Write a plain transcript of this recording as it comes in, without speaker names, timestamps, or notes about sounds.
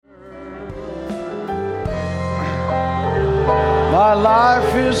My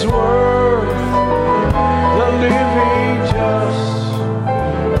life is worth the living just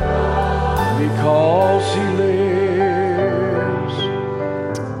because He lives.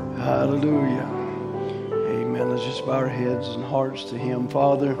 Hallelujah. Amen. Let's just bow our heads and hearts to Him.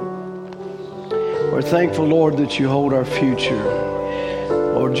 Father, we're thankful, Lord, that You hold our future.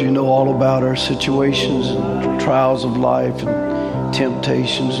 Lord, You know all about our situations and trials of life and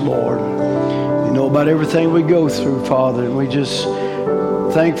temptations, Lord. You know about everything we go through, Father, and we just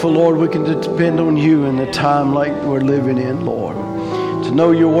thankful, Lord, we can depend on You in a time like we're living in, Lord. To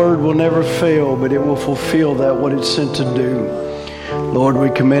know Your word will never fail, but it will fulfill that what it's sent to do. Lord, we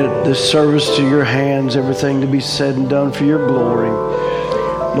commit this service to Your hands, everything to be said and done for Your glory.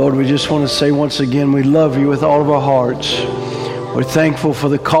 Lord, we just want to say once again, we love You with all of our hearts. We're thankful for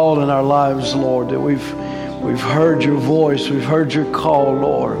the call in our lives, Lord, that we've heard Your voice, we've heard Your call,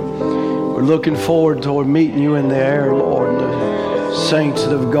 Lord. We're looking forward toward meeting You in the air, Lord, and the saints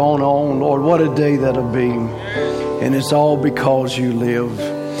that have gone on, Lord. What a day that'll be. And it's all because You live.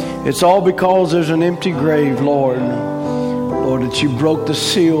 It's all because there's an empty grave, Lord. Lord, that You broke the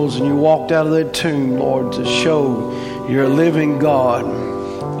seals and You walked out of that tomb, Lord, to show You're a living God,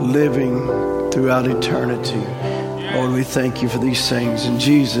 living throughout eternity. Lord, we thank You for these things. In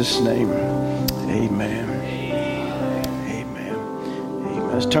Jesus' name, amen.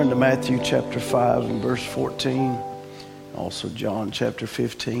 Let's turn to Matthew chapter 5 and verse 14. Also John chapter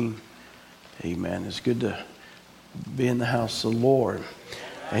 15. Amen. It's good to be in the house of the Lord.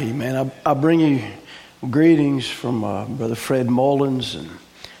 Amen. I bring you greetings from Brother Fred Mullins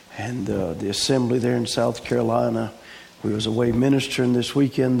and the assembly there in South Carolina. We was away ministering this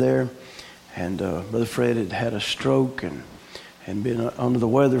weekend there. And Brother Fred had a stroke and been under the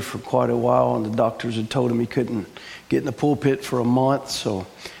weather for quite a while, and the doctors had told him he couldn't get in the pulpit for a month, so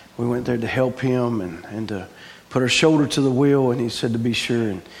we went there to help him and to put our shoulder to the wheel, and he said to be sure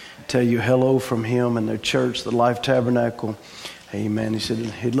and tell you hello from him and their church, the Life Tabernacle. Amen. He said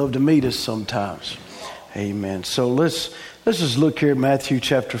he'd love to meet us sometimes. Amen. So let's just look here at Matthew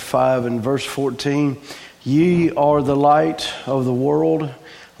chapter 5 and verse 14. Ye are the light of the world.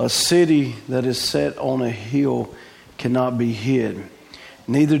 A city that is set on a hill cannot be hid.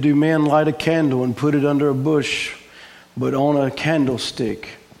 Neither do men light a candle and put it under a bush, but on a candlestick,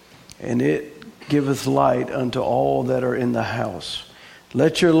 and it giveth light unto all that are in the house.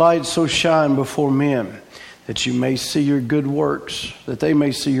 Let your light so shine before men that you may see your good works, that they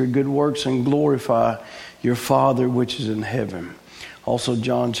may see your good works and glorify your Father which is in heaven. Also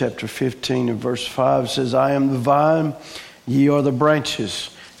John chapter 15 and verse 5 says, I am the vine, ye are the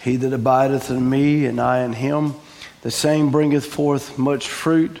branches. He that abideth in me and I in him, the same bringeth forth much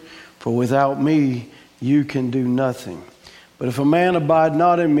fruit, for without me you can do nothing. But if a man abide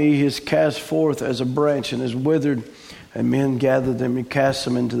not in me, he is cast forth as a branch and is withered, and men gather them and cast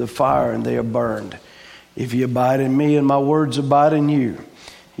them into the fire, and they are burned. If ye abide in me and my words abide in you,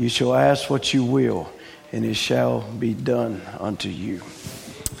 you shall ask what you will, and it shall be done unto you.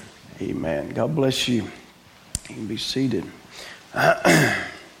 Amen. God bless you. You can be seated.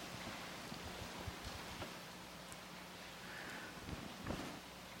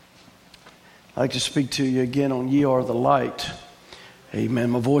 I'd like to speak to you again on Ye Are the Light. Amen.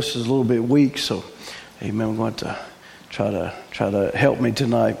 My voice is a little bit weak, so amen. I'm going to try to help me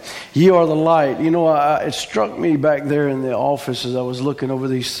tonight. Ye are the light. You know, it struck me back there in the office as I was looking over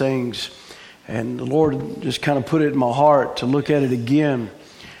these things, and the Lord just kind of put it in my heart to look at it again.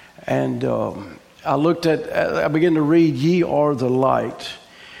 And I began to read, Ye are the light.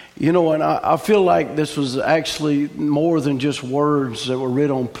 You know, and I feel like this was actually more than just words that were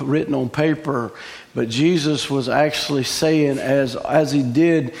written on paper, but Jesus was actually saying, as He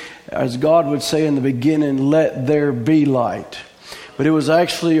did, as God would say in the beginning, let there be light. But it was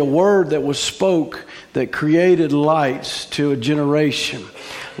actually a word that was spoke that created lights to a generation.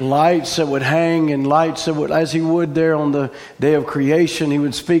 Lights that would hang, and lights that would, as He would there on the day of creation, He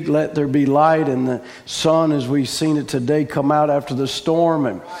would speak, let there be light, and the sun, as we've seen it today, come out after the storm,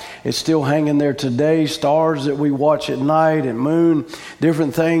 and it's still hanging there today. Stars that we watch at night, and moon,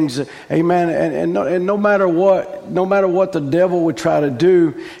 different things. Amen. And no matter what the devil would try to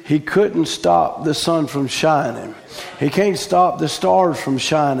do, he couldn't stop the sun from shining. He can't stop the stars from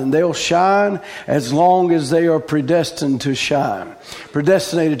shining. They'll shine as long as they are predestinated to shine.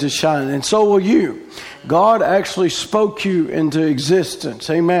 And so will you. God actually spoke you into existence.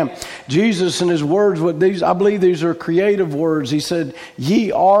 Amen. Jesus in his words, I believe these are creative words. He said,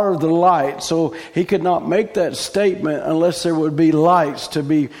 ye are the light. So he could not make that statement unless there would be lights to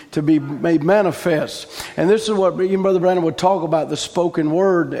be made manifest. And this is what even Brother Brandon would talk about, the spoken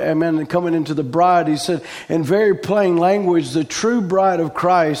word. Amen. And coming into the bride, he said, in very plain language, the true bride of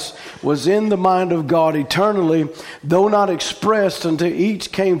Christ was in the mind of God eternally, though not expressed until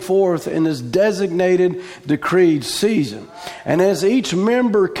each came forth in his designated, decreed season. And as each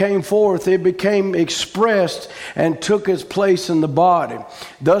member came forth, it became expressed and took its place in the body.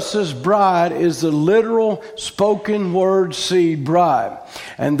 Thus his bride is the literal spoken word seed bride.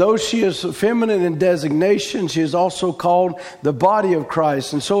 And though she is feminine in designation, she is also called the body of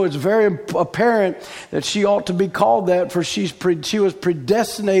Christ. And so it's very apparent that she ought to be called that, for she was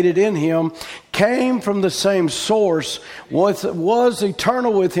predestinated in him, came from the same source, was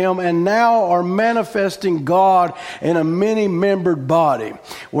eternal with him, and now are manifesting God in a many-membered body.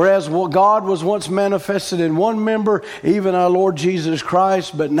 Whereas God was once manifested in one member, even our Lord Jesus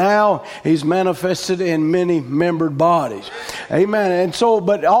Christ, but now he's manifested in many-membered bodies. Amen. And so,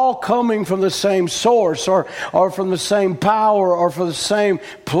 but all coming from the same source, or from the same power, or from the same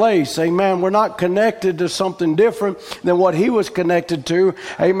place. Amen. We're not connected to something different than what he was connected to.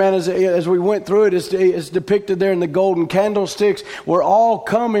 Amen. As we went through it, it's depicted there in the golden candlesticks. We're all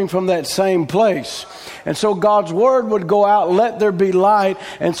coming from that same place. And so God's word would go out, let there be light.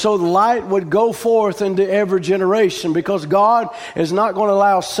 And so the light would go forth into every generation, because God is not going to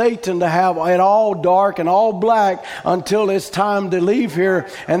allow Satan to have it all dark and all black until it's time to leave here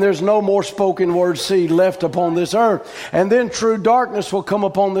and there's no more spoken word seed left upon this earth. And then true darkness will come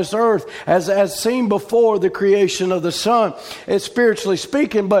upon this earth as seen before the creation of the sun. It's spiritually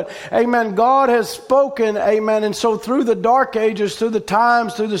speaking, but amen, God has spoken, amen. And so through the dark ages, through the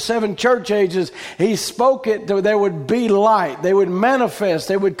times, through the 7 church ages, he spoke it, there would be light. They would manifest.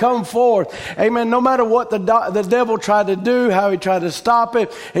 They would come forth. Amen. No matter what the devil tried to do, how he tried to stop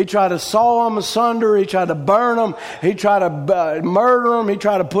it, he tried to saw them asunder, he tried to burn them, he tried to murder them, he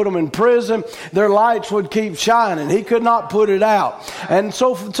tried to put them in prison, their lights would keep shining. He could not put it out. And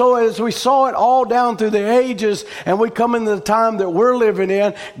so as we saw it all down through the ages, and we come into the time that we're living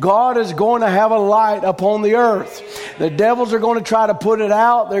in, God is going to have a light upon the earth. The devils are going to try to put it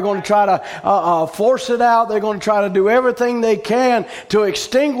out. They're going to try to force it out. They're going to try to do everything they can to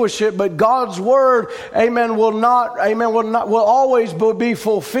extinguish it. But God's word, amen, will always be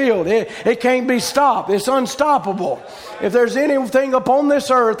fulfilled. It can't be stopped. It's unstoppable. If there's anything upon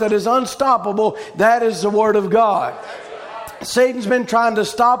this earth that is unstoppable, that is the word of God. Satan's been trying to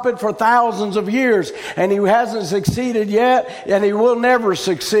stop it for thousands of years, and he hasn't succeeded yet, and he will never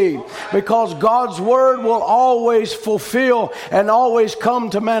succeed, because God's word will always fulfill and always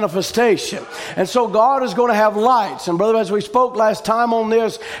come to manifestation. And so God is going to have lights. And brother, as we spoke last time on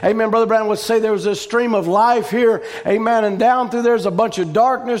this, amen, Brother Brown would say there was a stream of life here, amen, and down through there's a bunch of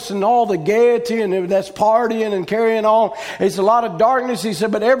darkness and all the gaiety, and that's partying and carrying on. It's a lot of darkness, he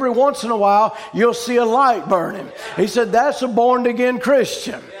said, but every once in a while you'll see a light burning. He said that's a born-again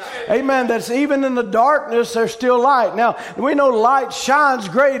Christian. Amen. That's even in the darkness, there's still light. Now, we know light shines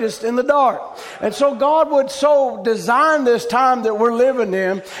greatest in the dark. And so God would so design this time that we're living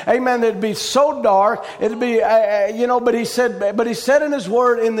in, amen, that it'd be so dark, it'd be, but he said in his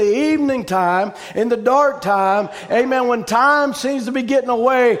word, in the evening time, in the dark time, amen, when time seems to be getting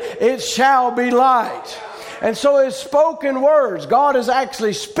away, it shall be light. And so his spoken words, God is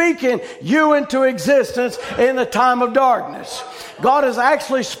actually speaking you into existence in the time of darkness. God is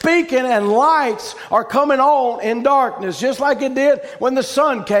actually speaking, and lights are coming on in darkness, just like it did when the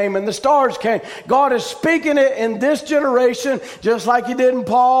sun came and the stars came. God is speaking it in this generation, just like he did in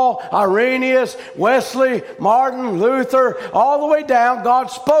Paul, Irenaeus, Wesley, Martin, Luther, all the way down. God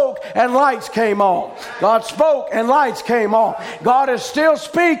spoke and lights came on. God spoke and lights came on. God is still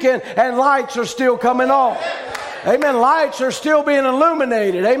speaking and lights are still coming on. Amen. Lights are still being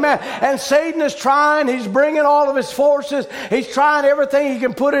illuminated. Amen. And Satan is trying. He's bringing all of his forces. He's trying everything he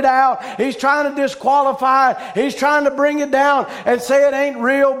can put it out. He's trying to disqualify it. He's trying to bring it down and say it ain't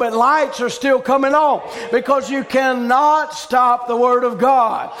real, but lights are still coming on, because you cannot stop the word of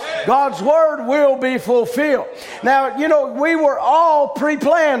God. God's word will be fulfilled. Now, we were all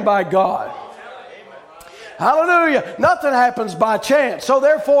pre-planned by God. Hallelujah. Nothing happens by chance. So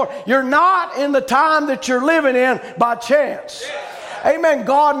therefore, you're not in the time that you're living in by chance. Amen.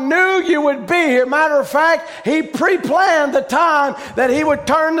 God knew you would be here. Matter of fact, he pre-planned the time that he would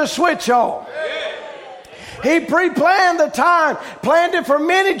turn the switch on. He pre-planned the time, planned it for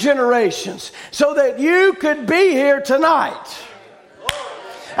many generations, so that you could be here tonight.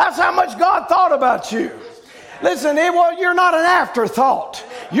 That's how much God thought about you. Listen, you're not an afterthought.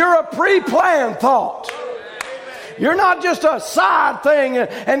 You're a pre-planned thought. You're not just a side thing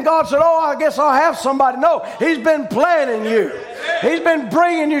and God said, oh, I guess I'll have somebody. No, He's been planning you. He's been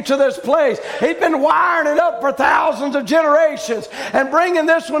bringing you to this place. He's been wiring it up for thousands of generations and bringing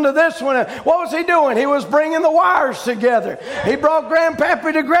this one to this one. What was He doing? He was bringing the wires together. He brought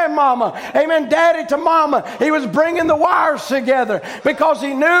grandpappy to grandmama. Amen. Daddy to mama. He was bringing the wires together because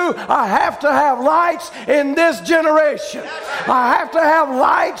He knew I have to have lights in this generation. I have to have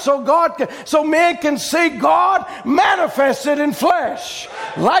light so men can see God manifested in flesh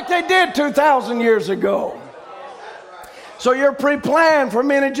like they did 2,000 years ago. So you're pre-planned for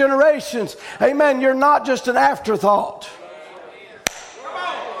many generations. Amen. You're not just an afterthought.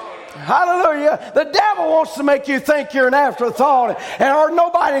 Hallelujah. The devil wants to make you think you're an afterthought or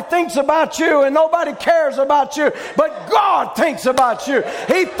nobody thinks about you and nobody cares about you. But God thinks about you.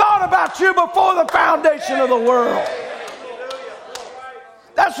 He thought about you before the foundation of the world.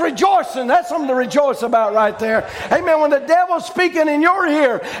 That's rejoicing. That's something to rejoice about right there. Amen. When the devil's speaking in your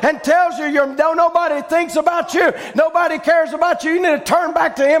ear and tells you nobody thinks about you, nobody cares about you, you need to turn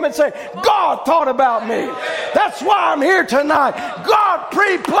back to Him and say, God thought about me. That's why I'm here tonight. God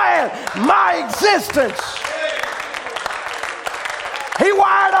pre-planned my existence. He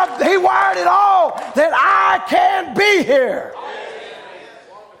wired it all that I can be here.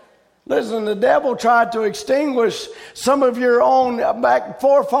 Listen, the devil tried to extinguish some of your own back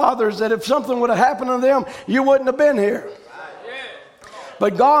forefathers that if something would have happened to them, you wouldn't have been here.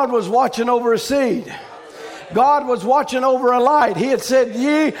 But God was watching over a seed. God was watching over a light. He had said,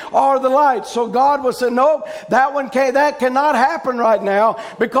 ye are the light. So God was saying, nope, that cannot happen right now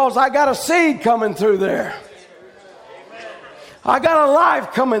because I got a seed coming through there. I got a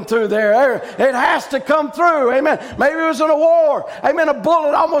life coming through there. It has to come through. Amen. Maybe it was in a war. Amen. A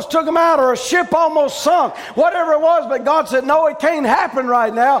bullet almost took him out or a ship almost sunk. Whatever it was. But God said, no, it can't happen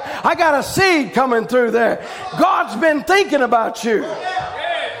right now. I got a seed coming through there. God's been thinking about you.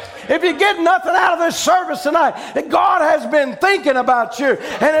 If you get nothing out of this service tonight, God has been thinking about you.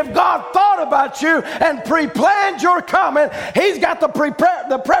 And if God thought about you and pre-planned your coming, He's got the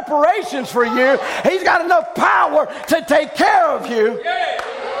preparations for you. He's got enough power to take care of you.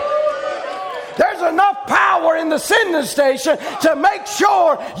 There's enough power in the sending station to make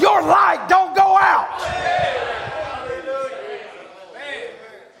sure your light don't go out.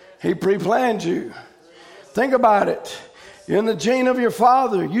 He pre-planned you. Think about it. You're in the gene of your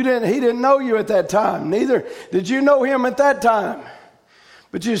father. He didn't know you at that time. Neither did you know Him at that time.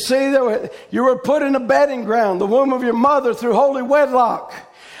 But you see that you were put in a bedding ground, the womb of your mother, through holy wedlock.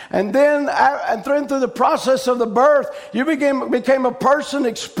 And then through the process of the birth, you became a person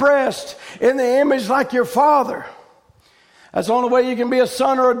expressed in the image like your father. That's the only way you can be a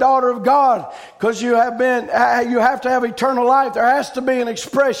son or a daughter of God, because you have to have eternal life. There has to be an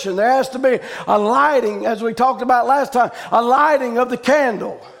expression. There has to be a lighting, as we talked about last time, a lighting of the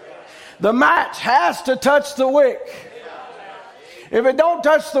candle. The match has to touch the wick. If it don't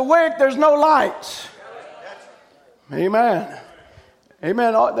touch the wick, there's no lights. Amen.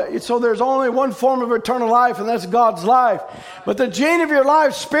 Amen. So there's only one form of eternal life, and that's God's life. But the gene of your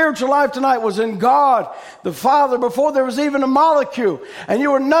life, spiritual life tonight, was in God, the Father, before there was even a molecule. And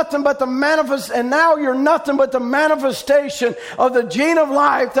you were nothing but and now you're nothing but the manifestation of the gene of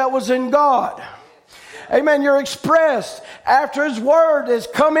life that was in God. Amen. You're expressed after His Word has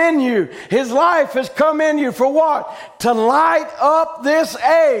come in you. His life has come in you for what? To light up this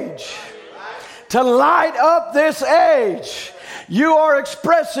age. To light up this age. You are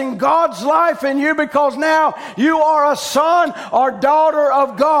expressing God's life in you because now you are a son or daughter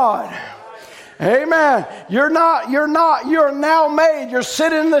of God. Amen. You're now made. You're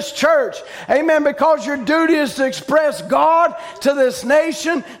sitting in this church. Amen. Because your duty is to express God to this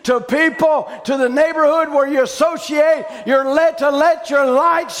nation, to people, to the neighborhood where you associate. You're to let your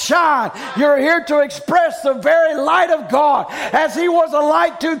light shine. You're here to express the very light of God. As He was a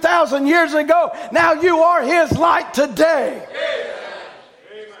light 2,000 years ago, now you are His light today.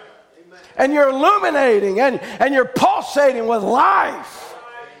 And you're illuminating and you're pulsating with life.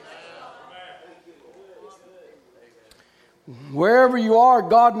 Wherever you are,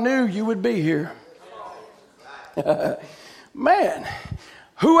 God knew you would be here. Man,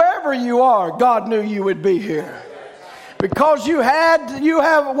 whoever you are, God knew you would be here. Because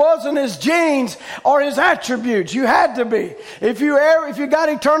wasn't His genes or His attributes. You had to be. If you got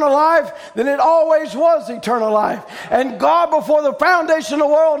eternal life, then it always was eternal life. And God, before the foundation of the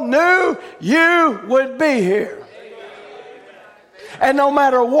world, knew you would be here. And no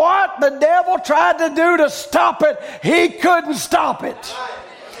matter what the devil tried to do to stop it, he couldn't stop it.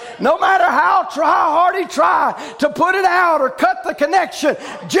 No matter how hard he tried to put it out or cut the connection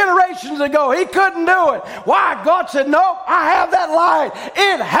generations ago, he couldn't do it. Why? God said, nope, I have that light.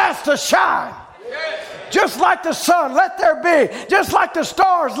 It has to shine. Just like the sun, let there be. Just like the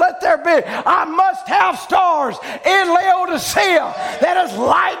stars, let there be. I must have stars in Laodicea that is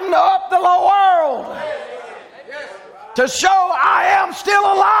lighting up the world to show I am still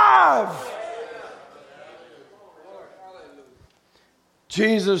alive.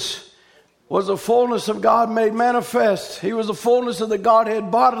 Jesus was the fullness of God made manifest. He was the fullness of the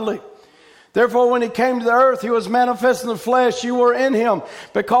Godhead bodily. Therefore, when he came to the earth, he was manifest in the flesh. You were in him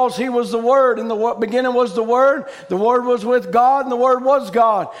because he was the Word. In the beginning was the Word. The Word was with God, and the Word was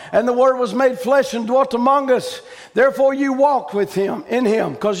God. And the Word was made flesh and dwelt among us. Therefore, you walked with him, in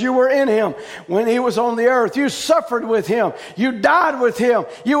him, because you were in him when he was on the earth. You suffered with him. You died with him.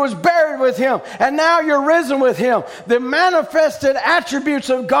 You was buried with him. And now you're risen with him. The manifested attributes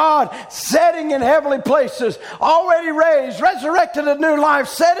of God setting in heavenly places, already raised, resurrected a new life,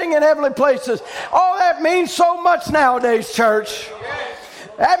 setting in heavenly places. Oh, that means so much nowadays, church.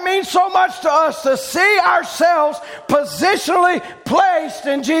 That means so much to us to see ourselves positionally placed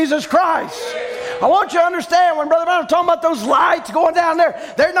in Jesus Christ. I want you to understand when Brother Brown was talking about those lights going down there,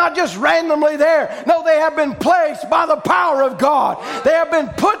 they're not just randomly there. No, they have been placed by the power of God. They have been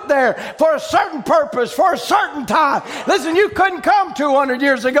put there for a certain purpose, for a certain time. Listen, you couldn't come 200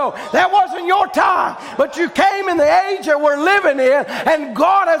 years ago. That wasn't your time. But you came in the age that we're living in, and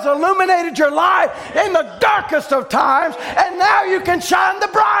God has illuminated your life in the darkest of times, and now you can shine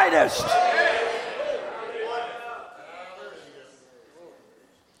the brightest.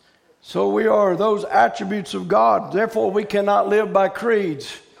 So we are those attributes of God. Therefore, we cannot live by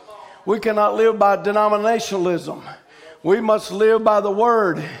creeds. We cannot live by denominationalism. We must live by the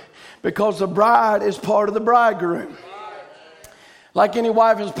Word, because the bride is part of the bridegroom. Like any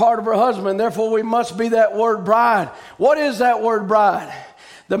wife is part of her husband, therefore we must be that word bride. What is that word bride?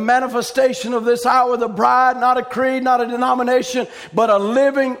 The manifestation of this hour, the bride, not a creed, not a denomination, but a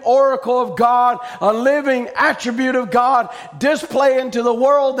living oracle of God, a living attribute of God, displaying to the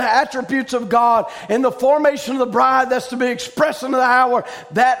world the attributes of God in the formation of the bride that's to be expressed in the hour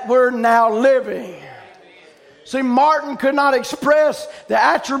that we're now living. See, Martin could not express the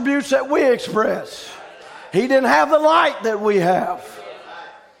attributes that we express. He didn't have the light that we have.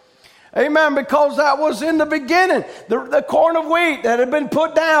 Amen, because that was in the beginning. The corn of wheat that had been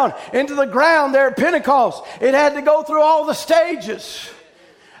put down into the ground there at Pentecost. It had to go through all the stages.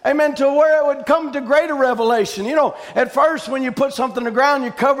 Amen, to where it would come to greater revelation. You know, at first when you put something in the ground,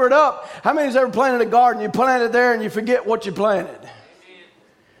 you cover it up. How many has ever planted a garden? You plant it there and you forget what you planted.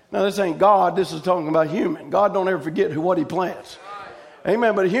 Now, this ain't God. This is talking about human. God don't ever forget what he plants.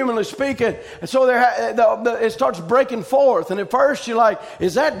 Amen. But humanly speaking, and so it starts breaking forth. And at first you're like,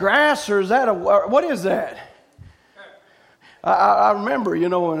 is that grass or is that what is that? I remember, you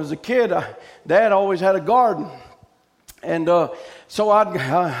know, when I was a kid, Dad always had a garden. And so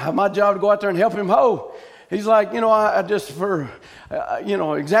my job to go out there and help him hoe. He's like, you know, I just for,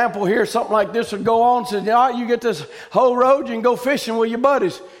 example here, something like this would go on. Said, you get this hoe road, you can go fishing with your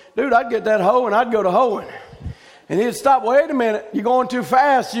buddies. Dude, I'd get that hoe and I'd go to hoeing. And he'd stop, wait a minute, you're going too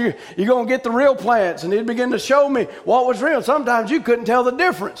fast. You're going to get the real plants. And he'd begin to show me what was real. Sometimes you couldn't tell the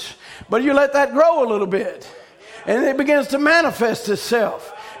difference. But you let that grow a little bit. And it begins to manifest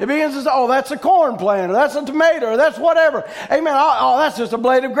itself. It begins to say, oh, that's a corn plant, or that's a tomato, or that's whatever. Amen. Oh, that's just a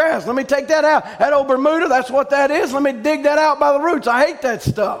blade of grass. Let me take that out. That old Bermuda, that's what that is. Let me dig that out by the roots. I hate that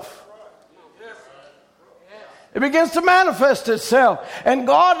stuff. It begins to manifest itself. And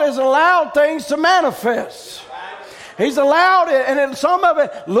God has allowed things to manifest. He's allowed it, and some of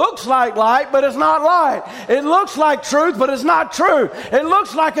it looks like light, but it's not light. It looks like truth, but it's not true. It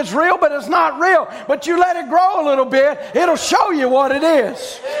looks like it's real, but it's not real. But you let it grow a little bit, it'll show you what it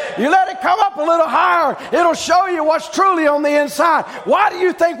is. You let it come up a little higher, it'll show you what's truly on the inside. Why do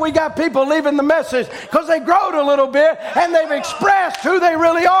you think we got people leaving the message? Because they growed a little bit, and they've expressed who they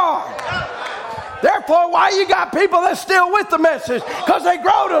really are. Therefore, why you got people that's still with the message? Because they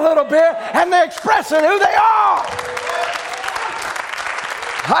growed a little bit and they're expressing who they are.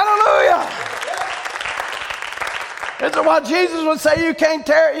 Hallelujah. This is why Jesus would say you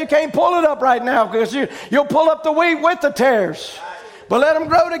can't pull it up right now, because you'll pull up the wheat with the tares. But let them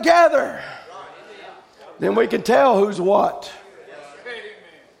grow together. Then we can tell who's what.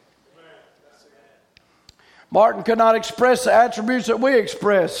 Martin could not express the attributes that we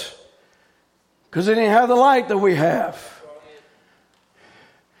express, because he didn't have the light that we have.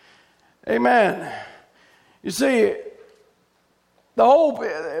 Amen. You see,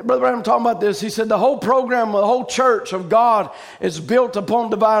 Brother Branham talking about this, he said the whole program, the whole church of God is built upon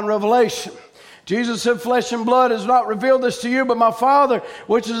divine revelation. Jesus said, flesh and blood has not revealed this to you, but my Father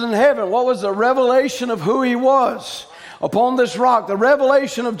which is in heaven. What was the revelation of who he was? Upon this rock, the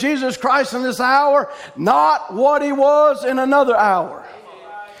revelation of Jesus Christ in this hour, not what he was in another hour.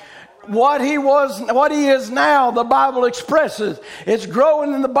 What he was, what he is now, the Bible expresses. It's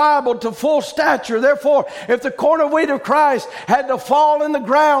growing in the Bible to full stature. Therefore, if the corn of wheat of Christ had to fall in the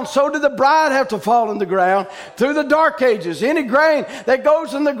ground, so did the bride have to fall in the ground through the dark ages. Any grain that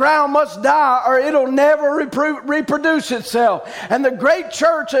goes in the ground must die, or it'll never reproduce itself. And the great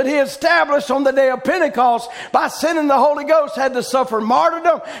church that he established on the day of Pentecost by sending the Holy Ghost had to suffer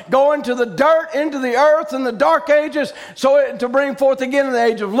martyrdom, go into the dirt, into the earth in the dark ages, so to bring forth again in the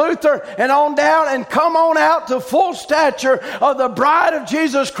age of Luther, and on down and come on out to full stature of the bride of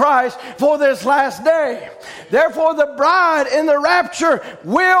Jesus Christ for this last day. Therefore, the bride in the rapture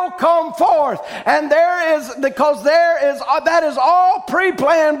will come forth, and that is all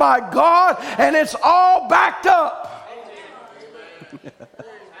pre-planned by God, and it's all backed up.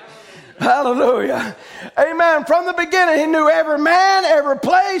 Hallelujah. Amen. From the beginning, he knew every man, every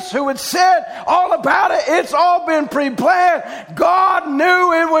place, who had said all about it. It's all been pre-planned. God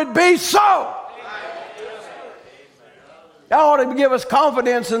knew it would be so. That ought to give us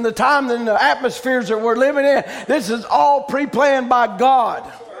confidence in the time and the atmospheres that we're living in. This is all pre-planned by God.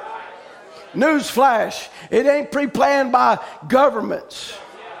 Newsflash. It ain't pre-planned by governments.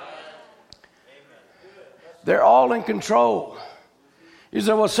 They're all in control. You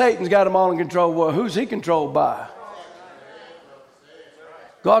say, well, Satan's got them all in control. Well, who's he controlled by?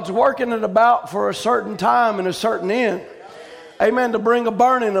 God's working it about for a certain time and a certain end. Amen. To bring a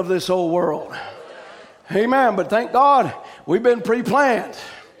burning of this old world. Amen. But thank God, we've been pre-planned.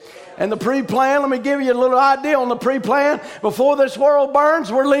 And the pre-plan, let me give you a little idea on the pre-plan. Before this world burns,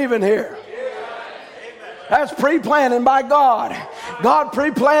 we're leaving here. That's pre-planning by God. God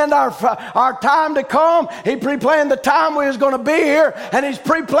pre-planned our time to come. He pre-planned the time we was going to be here, and he's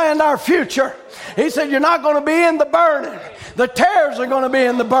pre-planned our future. He said, you're not going to be in the burning. The tares are going to be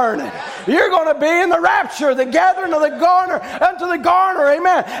in the burning. You're going to be in the rapture, the gathering of the garner unto the garner.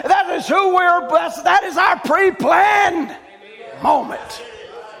 Amen. That is who we're blessed. That is our pre-planned moment.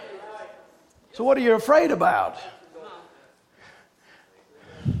 So what are you afraid about?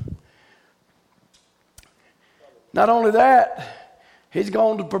 Not only that, he's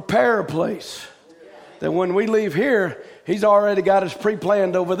going to prepare a place that when we leave here, he's already got us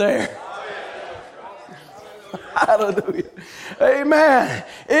pre-planned over there. Hallelujah. Amen.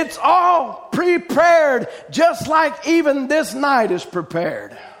 It's all prepared, just like even this night is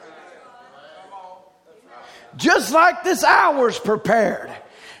prepared. Just like this hour's prepared.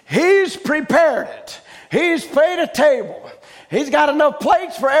 He's prepared it. He's paid a table. He's got enough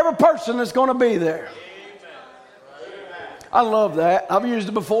plates for every person that's going to be there. I love that. I've used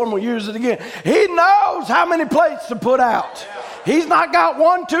it before and we'll use it again. He knows how many plates to put out. He's not got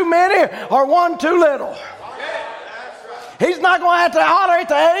one too many or one too little. He's not going to have to holler at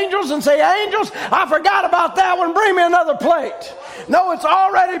the angels and say, angels, I forgot about that one. Bring me another plate. No, it's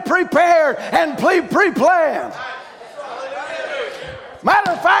already prepared and pre-planned.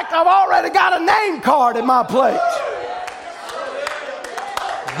 Matter of fact, I've already got a name card in my plate.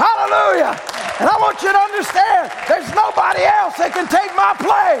 Hallelujah. And I want you to understand, there's nobody else that can take my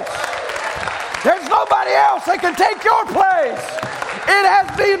place. There's nobody else that can take your place. It has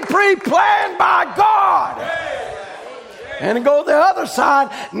been pre-planned by God. And to go the other side,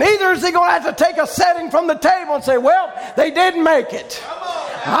 neither is he going to have to take a setting from the table and say, well, they didn't make it.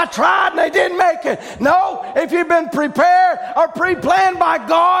 I tried and they didn't make it. No, if you've been prepared or pre-planned by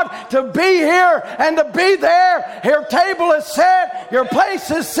God to be here and to be there, your table is set, your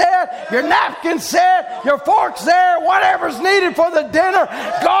place is set, your napkin's set, your fork's there, whatever's needed for the dinner.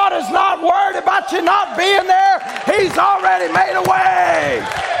 God is not worried about you not being there. He's already made a way.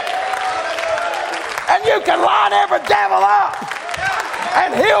 And you can line every devil up,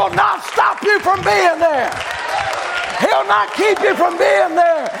 and he'll not stop you from being there. He'll not keep you from being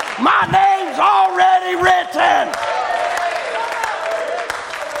there. My name's already written.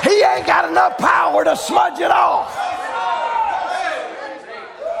 He ain't got enough power to smudge it off.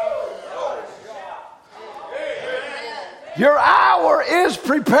 Your hour is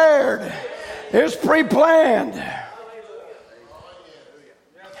prepared. It's pre-planned.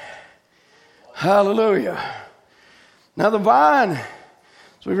 Hallelujah. Now the vine,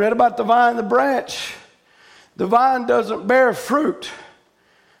 so we read about the vine, the branch. The vine doesn't bear fruit.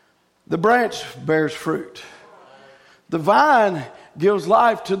 The branch bears fruit. The vine gives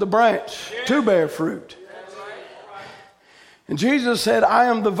life to the branch to bear fruit. And Jesus said, I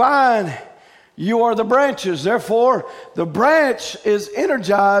am the vine, you are the branches. Therefore, the branch is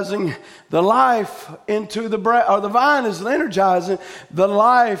energizing the life into the branch, or the vine is energizing the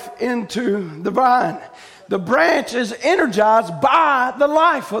life into the vine. The branch is energized by the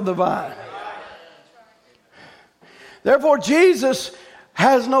life of the vine. Therefore, Jesus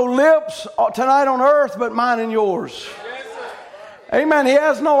has no lips tonight on earth but mine and yours. Amen. He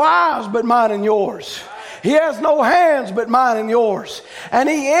has no eyes but mine and yours. He has no hands but mine and yours. And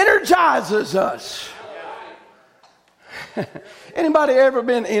He energizes us. Anybody ever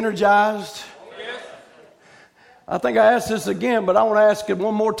been energized? I think I asked this again, but I want to ask it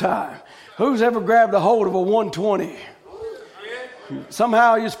one more time. Who's ever grabbed a hold of a 120?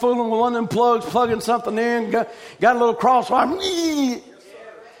 Somehow you're fooling with one of them plugs, plugging something in, got a little crosswire,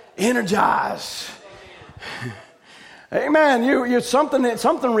 energized. Amen. You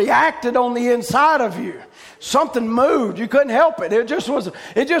something reacted on the inside of you. Something moved. You couldn't help it. It just was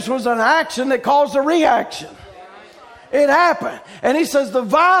an action that caused a reaction. It happened. And He says the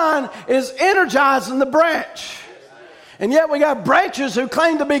vine is energizing the branch. And yet we got branches who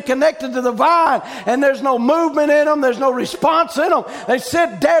claim to be connected to the vine, and there's no movement in them. There's no response in them. They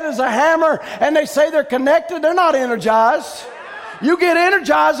sit dead as a hammer, and they say they're connected. They're not energized. You get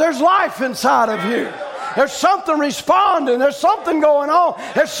energized, there's life inside of you. There's something responding. There's something going on.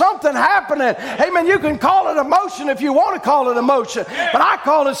 There's something happening. Amen. You can call it emotion if you want to call it emotion, but I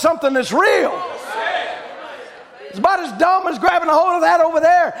call it something that's real. It's about as dumb as grabbing a hold of that over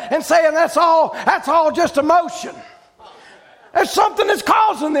there and saying that's all just emotion. There's something that's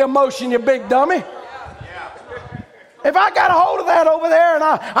causing the emotion, you big dummy. If I got a hold of that over there and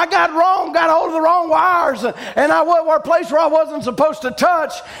I got a hold of the wrong wires and I went to a place where I wasn't supposed to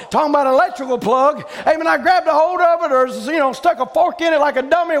touch, talking about an electrical plug, amen, I grabbed a hold of it or, stuck a fork in it like a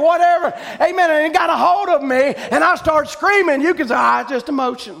dummy, whatever, amen, and it got a hold of me and I start screaming, you can say, it's just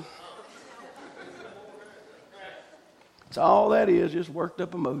emotion. That's all that is, just worked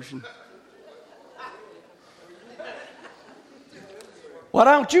up emotion. Why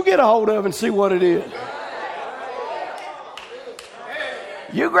don't you get a hold of it and see what it is?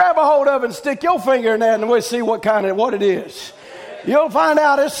 You grab a hold of it and stick your finger in that and we'll see what it is. You'll find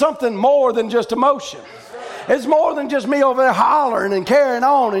out it's something more than just emotion. It's more than just me over there hollering and carrying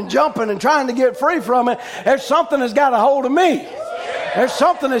on and jumping and trying to get free from it. There's something that's got a hold of me. There's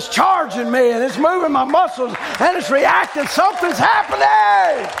something that's charging me and it's moving my muscles and it's reacting. Something's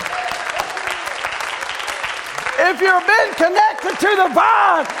happening. If you've been connected to the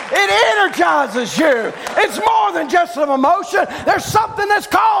vine, it energizes you. It's more than just an emotion. There's something that's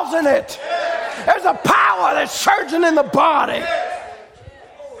causing it. There's a power that's surging in the body.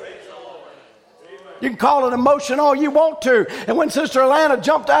 You can call it emotion all you want to. And when Sister Alana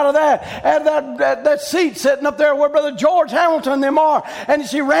jumped out of that seat sitting up there where Brother George Hamilton and them are, and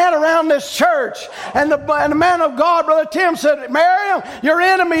she ran around this church, and the man of God, Brother Tim, said, Miriam, your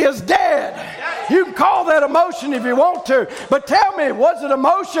enemy is dead. You can call that emotion if you want to, but tell me, was it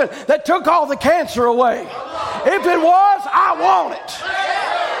emotion that took all the cancer away? If it was, I want it.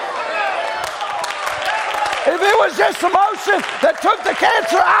 If it was just emotion that took the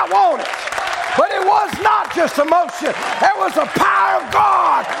cancer, I want it. But it was not just emotion. There was the power of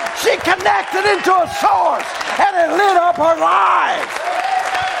God. She connected into a source and it lit up her life.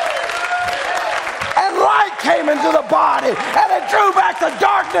 And light came into the body and it drew back the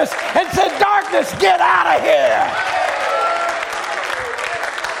darkness and said, darkness, get out of here.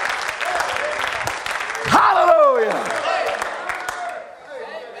 Hallelujah.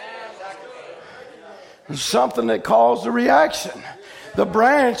 There's something that caused a reaction. The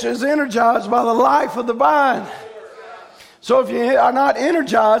branch is energized by the life of the vine. So if you are not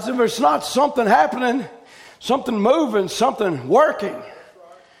energized, if there's not something happening, something moving, something working,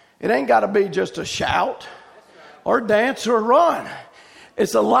 it ain't got to be just a shout or dance or run.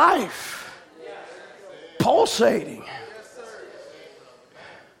 It's a life pulsating.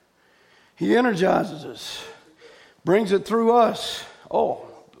 He energizes us, brings it through us.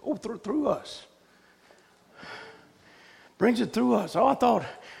 Through us. Brings it through us. I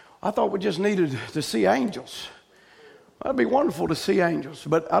thought we just needed to see angels. That'd be wonderful to see angels,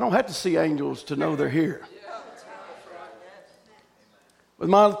 but I don't have to see angels to know they're here. With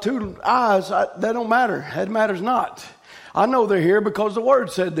my two eyes, that don't matter. That matters not. I know they're here because the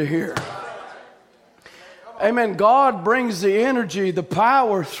Word said they're here. Amen. God brings the energy, the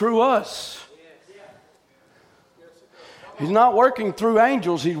power through us. He's not working through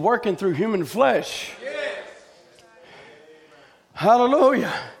angels. He's working through human flesh.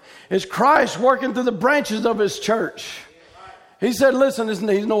 Hallelujah. It's Christ working through the branches of His church. He said, listen,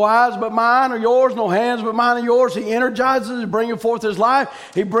 he's no eyes but mine or yours, no hands but mine or yours. He energizes, bringing forth his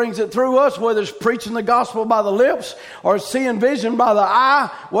life. He brings it through us, whether it's preaching the gospel by the lips or seeing vision by the eye,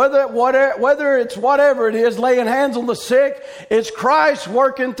 whether it's whatever it is, laying hands on the sick. It's Christ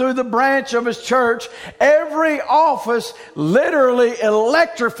working through the branch of his church. Every office literally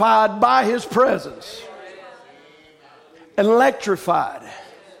electrified by his presence. Electrified.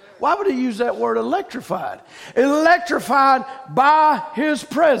 Why would he use that word electrified? Electrified by his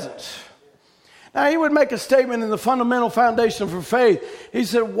presence. Now, he would make a statement in the fundamental foundation for faith. He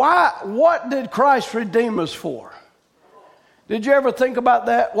said, what did Christ redeem us for? Did you ever think about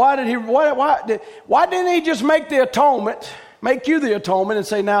that? Why didn't he just make the atonement, make you the atonement and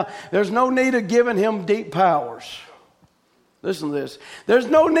say, now, there's no need of giving him deep powers. Listen to this. There's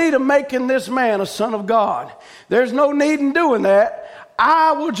no need of making this man a son of God. There's no need in doing that.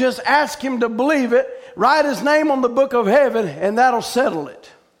 I will just ask him to believe it, write his name on the book of heaven, and that'll settle it.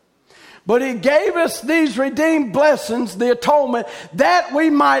 But he gave us these redeemed blessings, the atonement, that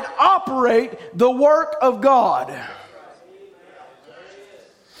we might operate the work of God.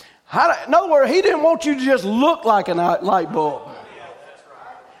 In other words, he didn't want you to just look like a light bulb.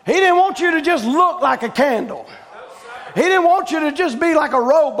 He didn't want you to just look like a candle. He didn't want you to just be like a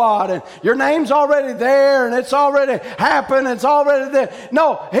robot and your name's already there and it's already happened, it's already there.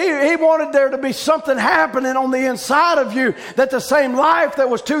 No, he wanted there to be something happening on the inside of you, that the same life that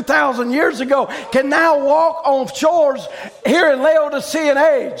was 2,000 years ago can now walk on shores here in Laodicean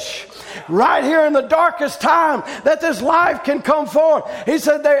age. Right here in the darkest time, that this life can come forth. He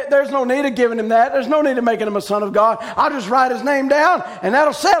said there's no need of giving him that. There's no need of making him a son of God. I'll just write his name down and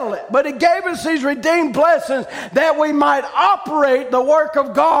that'll settle it. But he gave us these redeemed blessings that we might operate the work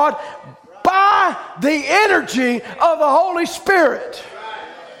of God by the energy of the Holy Spirit.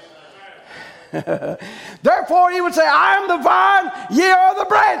 Therefore, he would say, I am the vine, ye are the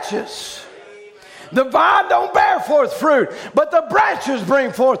branches. The vine don't bear forth fruit, but the branches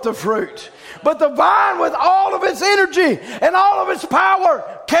bring forth the fruit. But the vine, with all of its energy and all of its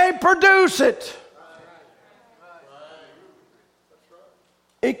power, can't produce it.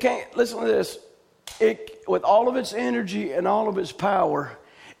 It can't, listen to this. With all of its energy and all of its power,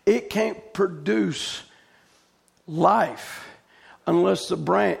 it can't produce life unless the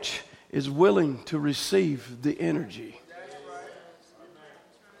branch is willing to receive the energy.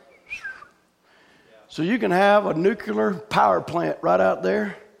 So you can have a nuclear power plant right out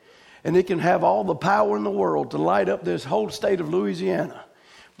there, and it can have all the power in the world to light up this whole state of Louisiana.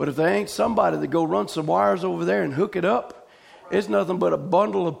 But if there ain't somebody that go run some wires over there and hook it up, it's nothing but a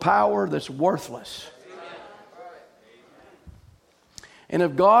bundle of power that's worthless. And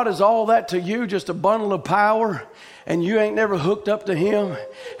if God is all that to you, just a bundle of power, and you ain't never hooked up to him,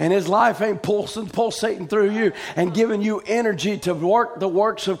 and his life ain't pulsating through you and giving you energy to work the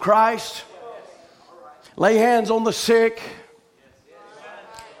works of Christ, lay hands on the sick,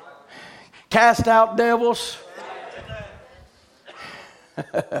 cast out devils.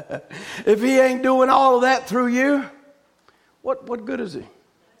 If he ain't doing all of that through you, what good is he?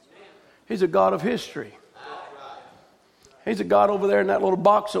 He's a God of history. He's a God over there in that little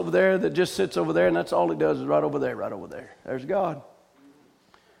box over there that just sits over there, and that's all he does is right over there, right over there. There's God.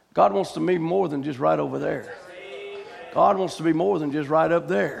 God wants to be more than just right over there. God wants to be more than just right up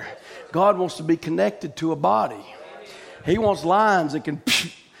there. God wants to be connected to a body. He wants lines that can,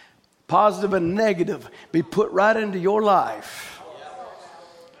 positive and negative, be put right into your life.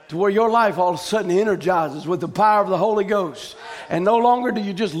 To where your life all of a sudden energizes with the power of the Holy Ghost. And no longer do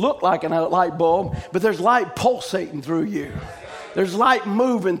you just look like a light bulb, but there's light pulsating through you. There's light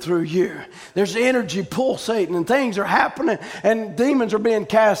moving through you. There's energy pulsating and things are happening and demons are being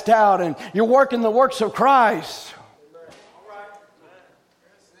cast out and you're working the works of Christ.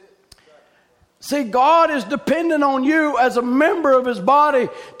 See, God is dependent on you as a member of his body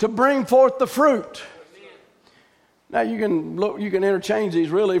to bring forth the fruit. Now you can interchange these,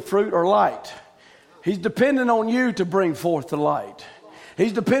 really, fruit or light. He's dependent on you to bring forth the light.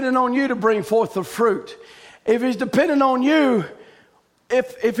 He's dependent on you to bring forth the fruit. If he's dependent on you,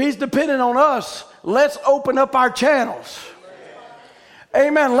 if he's dependent on us, let's open up our channels.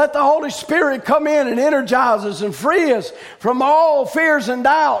 Amen. Let the Holy Spirit come in and energize us and free us from all fears and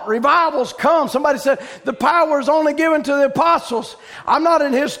doubt. Revivals come. Somebody said the power is only given to the apostles. I'm not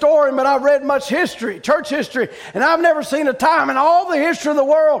an historian, but I've read much history, church history, and I've never seen a time in all the history of the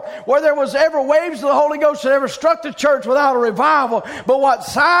world where there was ever waves of the Holy Ghost that ever struck the church without a revival. But what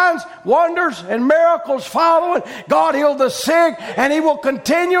signs, wonders, and miracles following. God healed the sick, and he will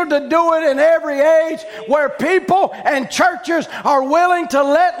continue to do it in every age where people and churches are willing willing to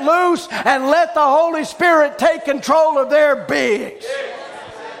let loose and let the Holy Spirit take control of their beings.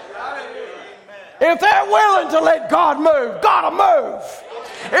 If they're willing to let God move, God will move.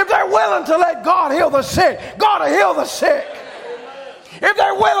 If they're willing to let God heal the sick, God will heal the sick. If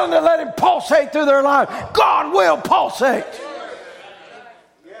they're willing to let Him pulsate through their life, God will pulsate.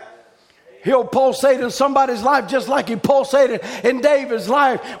 He'll pulsate in somebody's life just like He pulsated in David's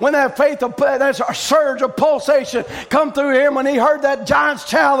life. When that that surge of pulsation come through him, when he heard that giant's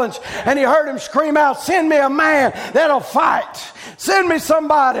challenge and he heard him scream out, "Send me a man that'll fight. Send me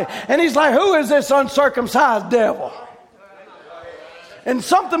somebody." And he's like, "Who is this uncircumcised devil?" And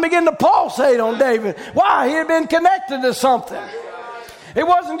something began to pulsate on David. Why? He had been connected to something. It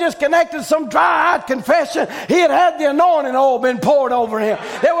wasn't just connected to some dry-eyed confession. He had the anointing oil been poured over him.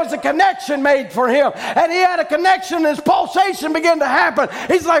 There was a connection made for him. And he had a connection, and his pulsation began to happen.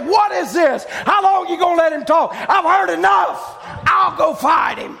 He's like, "What is this? How long are you going to let him talk? I've heard enough. I'll go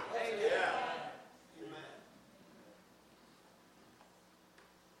fight him."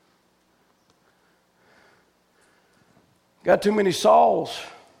 Got too many Sauls.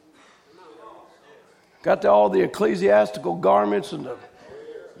 Got all the ecclesiastical garments, and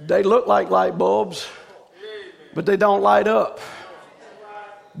they look like light bulbs, but they don't light up.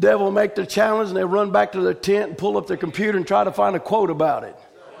 Devil will make the challenge, and they run back to their tent and pull up their computer and try to find a quote about it.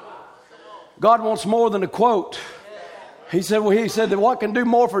 God wants more than a quote. He said that what can do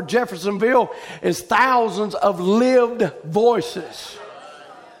more for Jeffersonville is thousands of lived voices.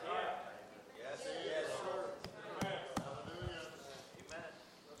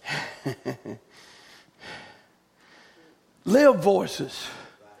 Live voices.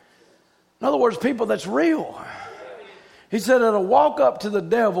 In other words, people that's real. He said it'll walk up to the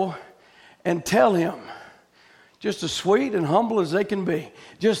devil and tell him, just as sweet and humble as they can be,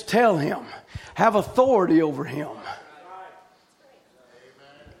 just tell him, have authority over him.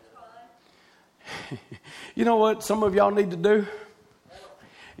 You know what some of y'all need to do?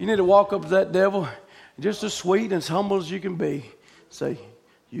 You need to walk up to that devil, just as sweet and as humble as you can be, say,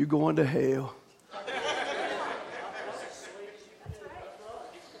 "You going to hell."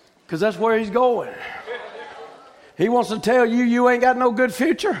 Because that's where he's going. He wants to tell you you ain't got no good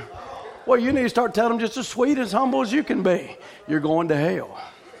future. Well, you need to start telling him just as sweet, as humble as you can be. You're going to hell.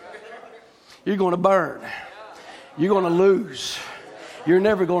 You're going to burn. You're going to lose. You're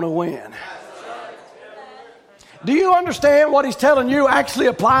never going to win. Do you understand what he's telling you actually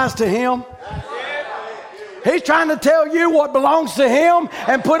applies to him? He's trying to tell you what belongs to him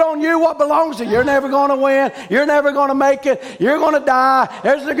and put on you what belongs to you. You're never going to win. You're never going to make it. You're going to die.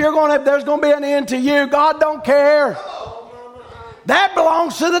 There's going to be an end to you. God don't care. That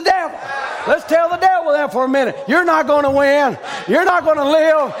belongs to the devil. Let's tell the devil that for a minute. You're not going to win. You're not going to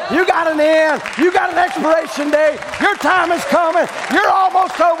live. You got an end. You got an expiration date. Your time is coming. You're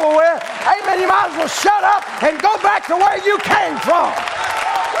almost over with. Amen. You might as well shut up and go back to where you came from.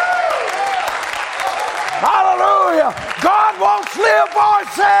 Hallelujah. God wants live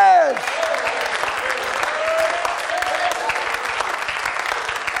voices.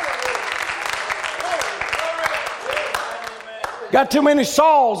 Got too many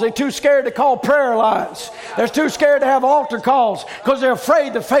Sauls. They're too scared to call prayer lines. They're too scared to have altar calls because they're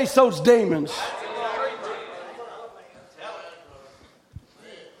afraid to face those demons.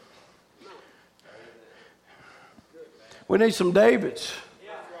 We need some Davids.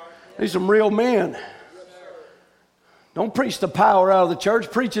 We need some real men. Don't preach the power out of the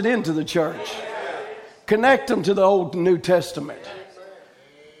church. Preach it into the church. Connect them to the Old and New Testament.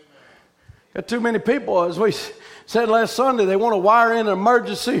 Got too many people, as we said last Sunday, they want to wire in an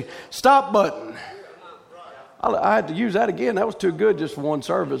emergency stop button. I had to use that again. That was too good just for one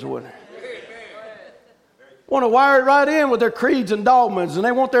service, wasn't it? Want to wire it right in with their creeds and dogmas, and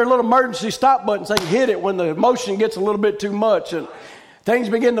they want their little emergency stop button so they can hit it when the emotion gets a little bit too much and things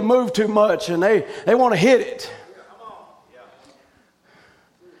begin to move too much, and they want to hit it.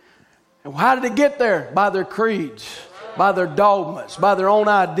 And how did it get there? By their creeds, by their dogmas, by their own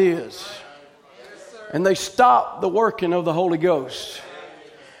ideas. And they stopped the working of the Holy Ghost.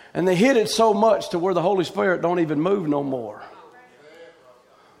 And they hid it so much to where the Holy Spirit don't even move no more.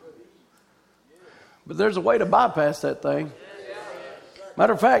 But there's a way to bypass that thing.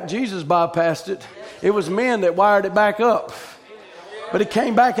 Matter of fact, Jesus bypassed it. It was men that wired it back up. But he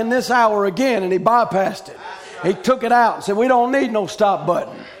came back in this hour again and he bypassed it. He took it out and said, we don't need no stop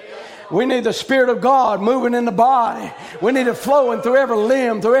button. We need the Spirit of God moving in the body. We need it flowing through every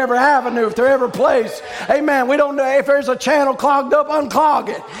limb, through every avenue, through every place. Amen. We don't know if there's a channel clogged up, unclog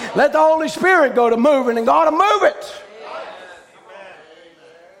it. Let the Holy Spirit go to moving and God will move it.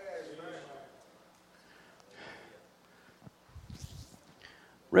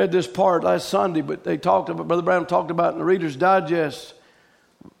 Read this part last Sunday, but Brother Branham talked about it in the Reader's Digest,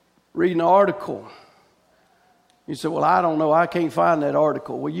 reading the article. You said, well, I don't know. I can't find that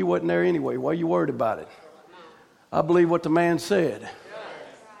article. Well, you wasn't there anyway. Why are you worried about it? I believe what the man said.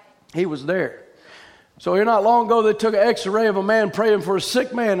 He was there. So here not long ago, they took an X-ray of a man praying for a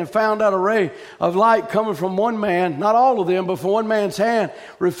sick man and found out a ray of light coming from one man, not all of them, but from one man's hand,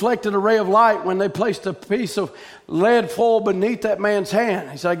 reflected a ray of light when they placed a piece of lead foil beneath that man's hand.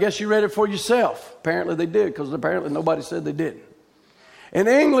 He said, I guess you read it for yourself. Apparently they did, because apparently nobody said they didn't. In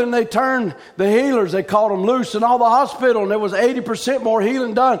England, they turned the healers, they called them loose in all the hospital, and there was 80% more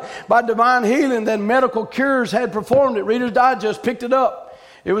healing done by divine healing than medical cures had performed it. Reader's Digest picked it up.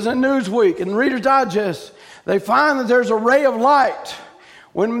 It was in Newsweek. In Reader's Digest, they find that there's a ray of light.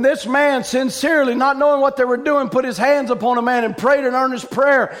 When this man sincerely, not knowing what they were doing, put his hands upon a man and prayed an earnest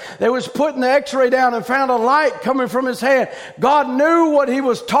prayer, they was putting the X-ray down and found a light coming from his hand. God knew what he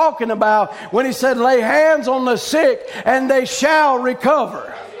was talking about when he said, lay hands on the sick and they shall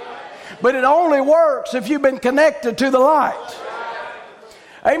recover. But it only works if you've been connected to the light.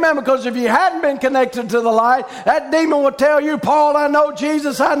 Amen, because if you hadn't been connected to the light, that demon would tell you, Paul, I know,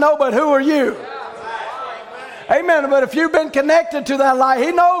 Jesus, I know, but who are you? Amen, but if you've been connected to that light,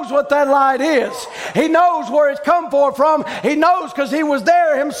 he knows what that light is. He knows where it's come from. He knows because he was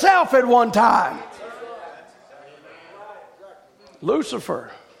there himself at one time.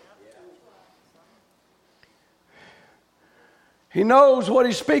 Lucifer. He knows what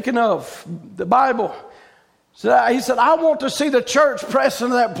he's speaking of. The Bible. So he said, I want to see the church press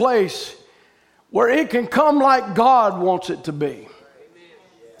into that place where it can come like God wants it to be.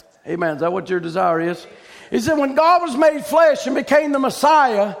 Amen. Is that what your desire is? He said, when God was made flesh and became the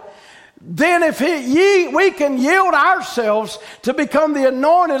Messiah, then if we can yield ourselves to become the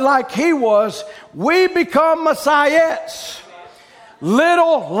anointed like he was, we become Messiahs.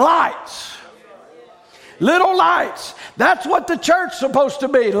 Little lights. Little lights. That's what the church's supposed to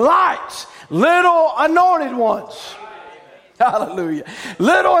be. Lights. Little anointed ones. Hallelujah.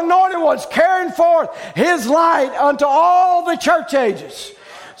 Little anointed ones carrying forth his light unto all the church ages.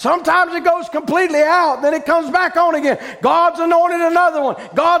 Sometimes it goes completely out, then it comes back on again. God's anointed another one.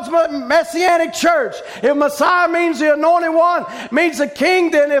 God's messianic church. If Messiah means the anointed one, means the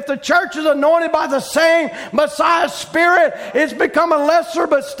king, then if the church is anointed by the same Messiah spirit, it's become a lesser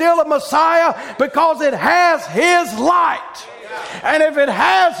but still a Messiah because it has his light. And if it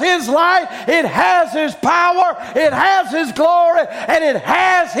has his light, it has his power, it has his glory, and it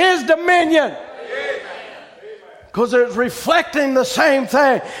has his dominion. Because it's reflecting the same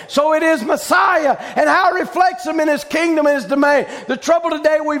thing. So it is Messiah, and how it reflects him in his kingdom and his domain. The trouble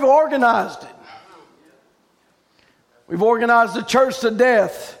today, we've organized it. We've organized the church to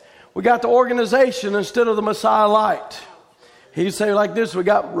death. We got the organization instead of the Messiah light. He'd say like this, we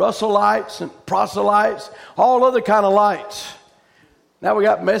got Russellites and proselytes, all other kind of lights. Now we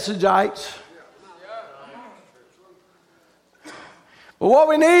got Messageites. But what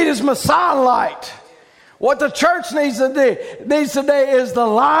we need is Messiah light. What the church needs today is the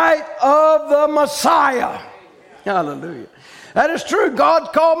light of the Messiah. Hallelujah. That is true.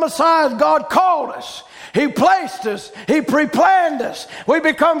 God called Messiahs. God called us. He placed us. He pre-planned us. We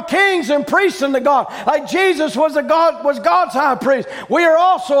become kings and priests unto God. Like Jesus was God's high priest. We are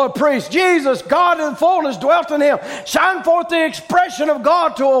also a priest. Jesus, God in fullness, dwelt in him. Shine forth the expression of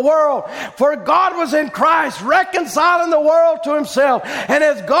God to a world. For God was in Christ, reconciling the world to himself. And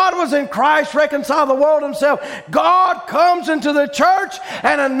as God was in Christ, reconciling the world to himself, God comes into the church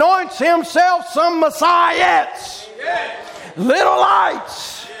and anoints himself some Messiahs. Little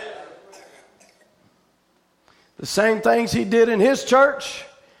lights. The same things he did in his church,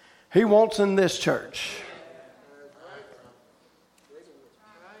 he wants in this church.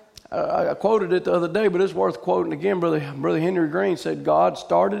 I quoted it the other day, but it's worth quoting again. Brother Henry Green said, God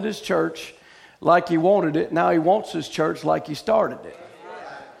started his church like he wanted it. Now he wants his church like he started it.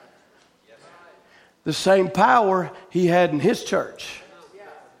 The same power he had in his church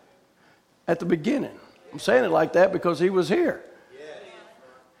at the beginning. I'm saying it like that because he was here.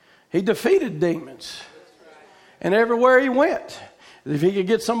 He defeated demons. And everywhere he went, if he could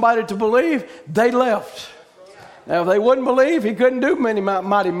get somebody to believe, they left. Now, if they wouldn't believe, he couldn't do many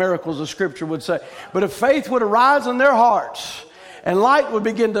mighty miracles, the scripture would say. But if faith would arise in their hearts and light would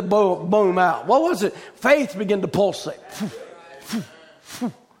begin to boom out. What was it? Faith began to pulsate.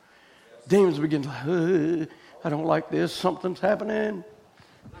 Demons begin to, I don't like this. Something's happening.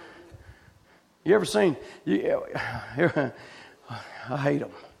 You ever seen, I hate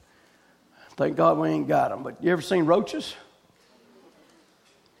them. Thank God we ain't got them. But you ever seen roaches?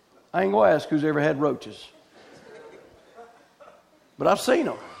 I ain't going to ask who's ever had roaches. But I've seen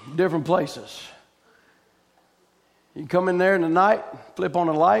them, different places. You come in there in the night, flip on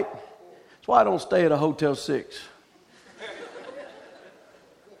a light. That's why I don't stay at a Hotel 6.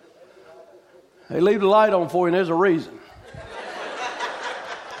 They leave the light on for you, and there's a reason.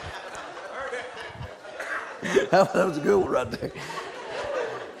 That was a good one right there.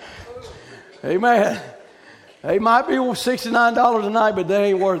 Amen. They might be $69 a night, but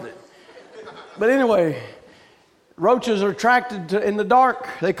they ain't worth it. But anyway, roaches are attracted in the dark.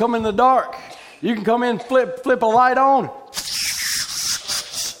 They come in the dark. You can come in, flip a light on.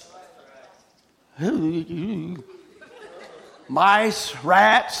 Mice,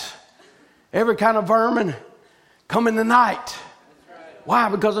 rats, every kind of vermin come in the night. Why?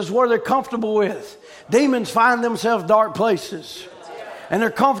 Because it's where they're comfortable with. Demons find themselves dark places. And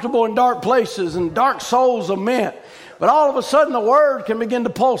they're comfortable in dark places and dark souls of men. But all of a sudden the word can begin to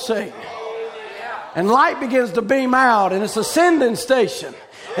pulsate. And light begins to beam out. And it's a sending station.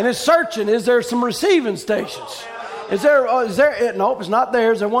 And it's searching. Is there some receiving stations? Is there? Nope, it's not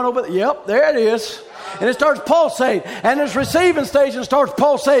there. Is there one over there? Yep, there it is. And it starts pulsating. And this receiving station starts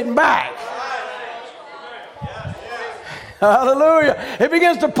pulsating back. Hallelujah. It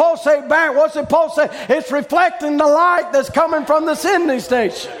begins to pulsate back. What's it pulsate? It's reflecting the light that's coming from the sending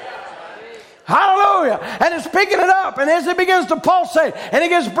station. Hallelujah. And it's picking it up. And as it begins to pulsate, and it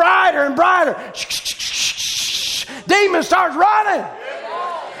gets brighter and brighter, demon starts running.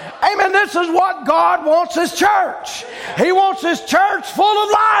 Amen. This is what God wants His church. He wants His church full of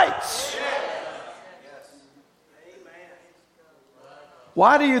lights.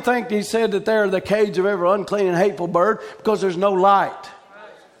 Why do you think He said that they're the cage of every unclean and hateful bird? Because there's no light.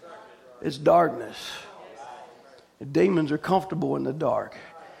 It's darkness. The demons are comfortable in the dark.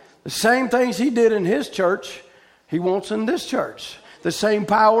 The same things He did in His church, He wants in this church. The same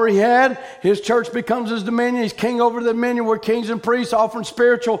power He had, His church becomes His dominion. He's king over the dominion. We're kings and priests offering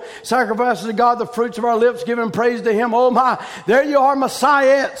spiritual sacrifices to God, the fruits of our lips, giving praise to Him. Oh my, there you are,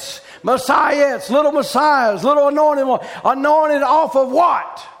 Messiahs. Messiahs, little messiahs, little anointed one. Anointed off of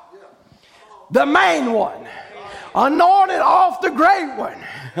what? The main one. Anointed off the great one.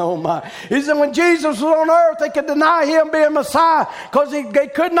 Oh my. He said when Jesus was on earth, they could deny Him being Messiah because they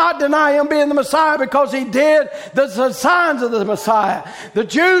could not deny Him being the Messiah because He did the signs of the Messiah. The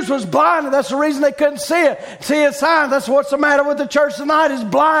Jews was blinded. That's the reason they couldn't see His signs. That's what's the matter with the church tonight is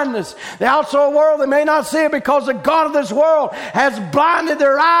blindness. The outside world, they may not see it because the God of this world has blinded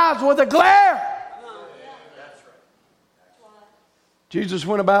their eyes with a glare. Jesus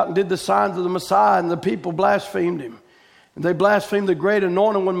went about and did the signs of the Messiah, and the people blasphemed Him. And they blasphemed the great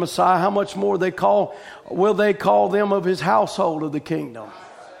anointed one, Messiah. How much more will they call them of His household of the kingdom?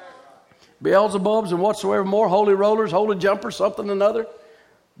 Beelzebubs and whatsoever more, holy rollers, holy jumpers, something or another.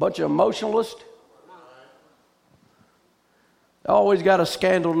 Bunch of emotionalists. They always got a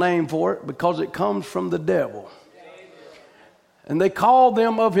scandal name for it because it comes from the devil. And they called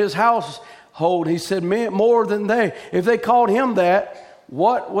them of His household. He said, more than they. If they called Him that,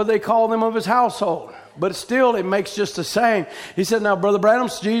 what would they call them of His household? But still, it makes just the same. He said, now, Brother Branham,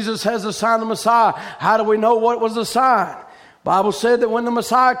 Jesus has the sign of the Messiah. How do we know what was the sign? Bible said that when the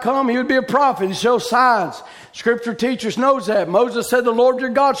Messiah come, He would be a prophet. He show signs. Scripture teachers knows that. Moses said, the Lord your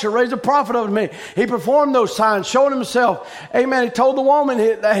God shall raise a prophet over me. He performed those signs, showing Himself. Amen. He told the woman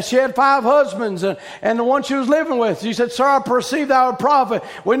that she had 5 husbands, and the one she was living with. She said, sir, I perceive thou art a prophet.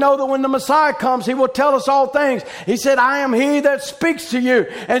 We know that when the Messiah comes, He will tell us all things. He said, I am He that speaks to you.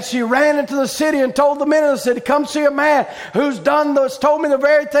 And she ran into the city and told the men of the city, come see a man who's told me the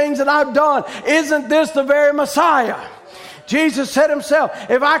very things that I've done. Isn't this the very Messiah? Jesus said Himself,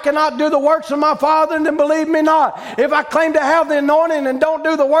 if I cannot do the works of my Father, then believe me not. If I claim to have the anointing and don't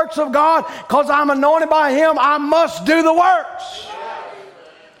do the works of God because I'm anointed by Him, I must do the works.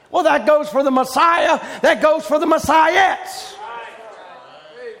 Well, that goes for the Messiah. That goes for the Messiahs.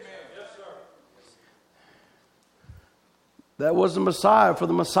 That was the Messiah. For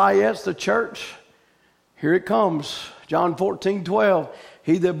the Messiahs, the church, here it comes. John 14:12.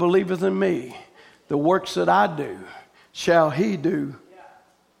 He that believeth in me, the works that I do, shall he do,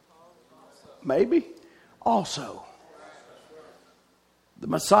 maybe, also. The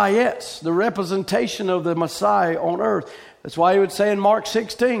Messiahs, the representation of the Messiah on earth. That's why He would say in Mark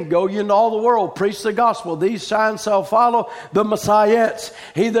 16, go ye into all the world, preach the gospel. These signs shall follow the Messiahs.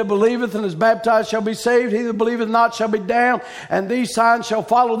 He that believeth and is baptized shall be saved. He that believeth not shall be damned. And these signs shall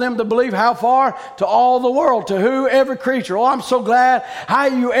follow them that believe. How far? To all the world. To who? Every creature. Oh, I'm so glad. How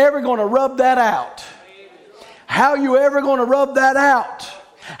are you ever going to rub that out? How are you ever going to rub that out?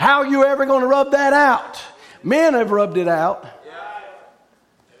 How are you ever going to rub that out? Men have rubbed it out.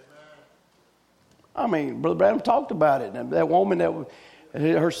 I mean, Brother Branham talked about it. And that woman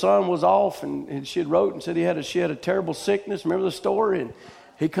her son was off, and she had wrote and said she had a terrible sickness. Remember the story? And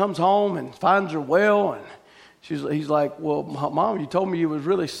he comes home and finds her well, and he's like, well, Mom, you told me you was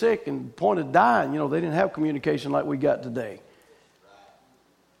really sick and point of dying. They didn't have communication like we got today.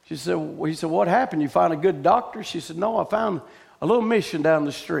 He said, what happened? You find a good doctor? She said, no, I found a little mission down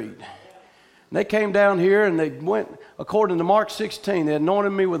the street. And they came down here and they went, according to Mark 16, they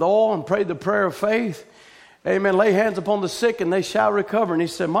anointed me with oil and prayed the prayer of faith. Amen. Lay hands upon the sick and they shall recover. And he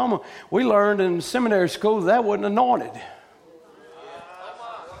said, Mama, we learned in seminary school that wasn't anointed.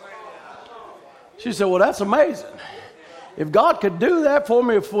 She said, well, that's amazing. If God could do that for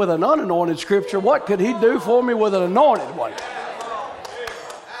me with an unanointed scripture, what could he do for me with an anointed one?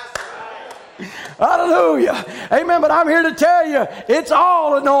 Hallelujah. Amen. But I'm here to tell you, it's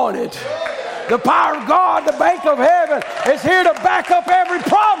all anointed. The power of God, the bank of heaven, is here to back up every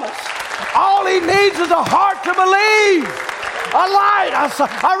promise. All he needs is a heart to believe. A light,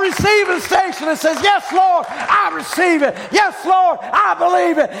 a receiving station that says, yes, Lord, I receive it. Yes, Lord, I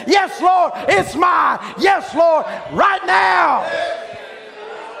believe it. Yes, Lord, it's mine. Yes, Lord, right now.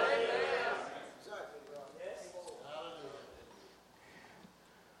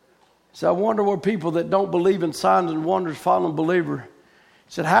 So I wonder where people that don't believe in signs and wonders follow a believer.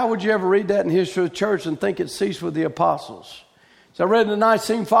 He said, how would you ever read that in history of the church and think it ceased with the apostles? So I read in the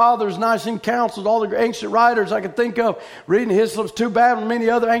Nicene Fathers, Nicene Councils, all the ancient writers I could think of, reading Hislop's Two Babylon, many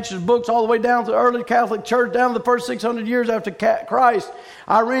other ancient books, all the way down to the early Catholic Church, down to the first 600 years after Christ.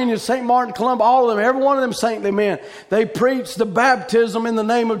 Irenaeus, St. Martin, Columba, all of them, every one of them saintly men, they preached the baptism in the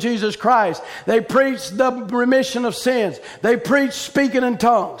name of Jesus Christ. They preached the remission of sins. They preached speaking in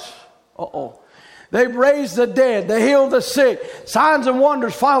tongues. They raised the dead. They healed the sick. Signs and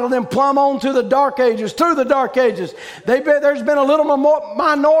wonders followed them plumb on to the dark ages, through the dark ages. There's been a little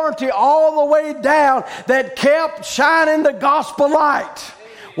minority all the way down that kept shining the gospel light.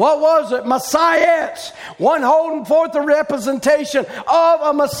 What was it? Messiahs. One holding forth the representation of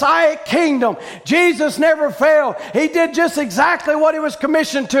a Messiah kingdom. Jesus never failed. He did just exactly what he was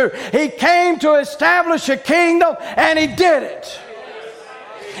commissioned to. He came to establish a kingdom, and he did it.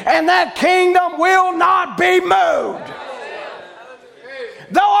 And that kingdom will not be moved.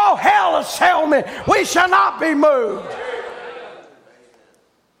 Though all hell assail me, we shall not be moved.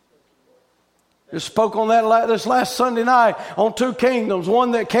 Just spoke on that this last Sunday night on two kingdoms,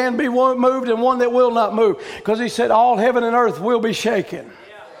 one that can be moved and one that will not move. Because he said all heaven and earth will be shaken.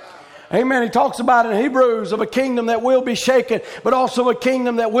 Amen. He talks about in Hebrews of a kingdom that will be shaken, but also a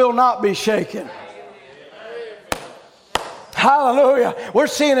kingdom that will not be shaken. Hallelujah. We're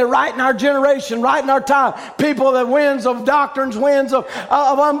seeing it right in our generation, right in our time. People that winds of doctrines, winds of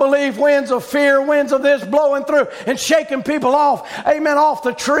unbelief, winds of fear, winds of this blowing through and shaking people off. Amen. Off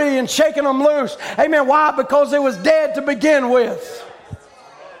the tree and shaking them loose. Amen. Why? Because it was dead to begin with.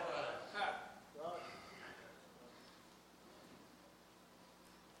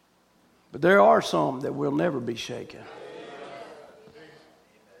 But there are some that will never be shaken.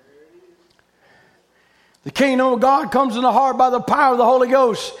 The kingdom of God comes in the heart by the power of the Holy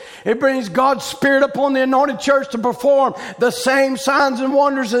Ghost. It brings God's Spirit upon the anointed church to perform the same signs and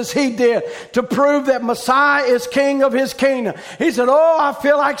wonders as he did, to prove that Messiah is king of his kingdom. He said, I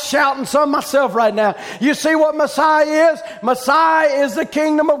feel like shouting some myself right now. You see what Messiah is? Messiah is the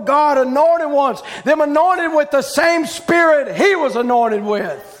kingdom of God, anointed ones. Them anointed with the same Spirit he was anointed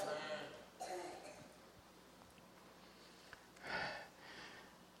with.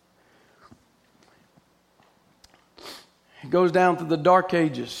 He goes down to the dark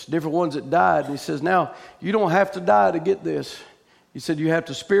ages, different ones that died. And he says, now, you don't have to die to get this. He said, you have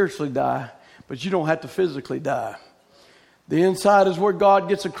to spiritually die, but you don't have to physically die. The inside is where God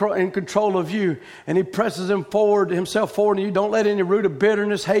gets in control of you, and he presses himself forward to you. Don't let any root of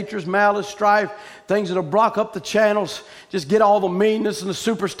bitterness, hatred, malice, strife, things that'll block up the channels. Just get all the meanness and the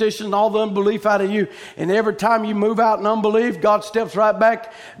superstition and all the unbelief out of you. And every time you move out in unbelief, God steps right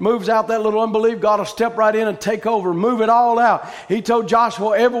back, moves out that little unbelief. God will step right in and take over, move it all out. He told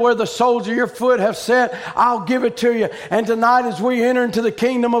Joshua, everywhere the soles of your foot have set, I'll give it to you. And tonight as we enter into the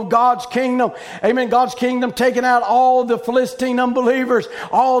kingdom of God's kingdom, amen, God's kingdom, taking out all the Philistine unbelievers,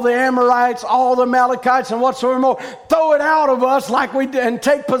 all the Amorites, all the Amalekites, and whatsoever more, throw it out of us like we did and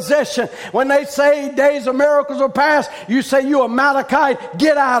take possession. When they say days of miracles are past, you say, you Amalekite,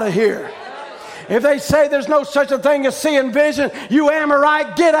 get out of here. If they say there's no such a thing as seeing vision, you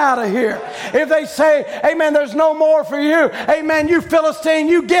Amorite, get out of here. If they say, amen, there's no more for you, amen, you Philistine,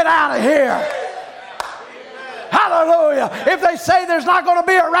 you get out of here. Hallelujah. If they say there's not going to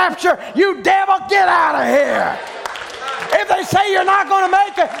be a rapture, you devil, get out of here. If they say you're not going to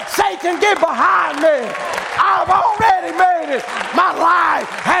make it, Satan, get behind me. I've already made it. My life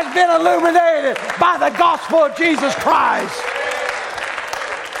has been illuminated by the gospel of Jesus Christ.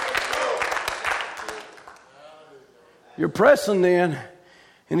 You're pressing then,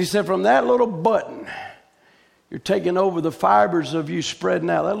 and he said, from that little button, you're taking over the fibers of you spreading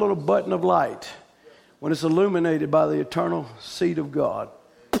out. That little button of light, when it's illuminated by the eternal seed of God,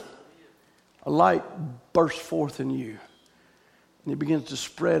 a light bursts forth in you, and it begins to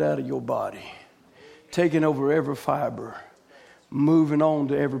spread out of your body, taking over every fiber, moving on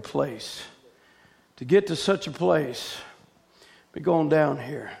to every place. To get to such a place, be going down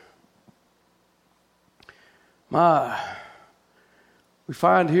here. We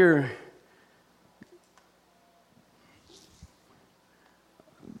find here,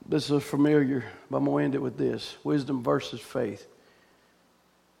 this is familiar, but I'm going to end it with this. Wisdom versus faith.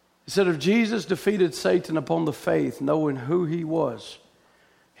 It said, if Jesus defeated Satan upon the faith, knowing who he was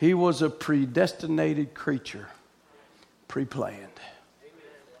a predestinated creature, pre-planned.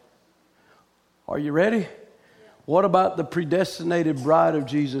 Are you ready? What about the predestinated bride of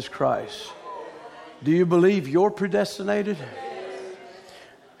Jesus Christ? Do you believe you're predestinated?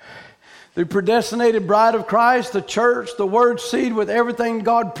 The predestinated bride of Christ, the church, the word seed with everything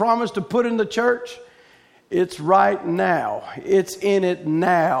God promised to put in the church, it's right now. It's in it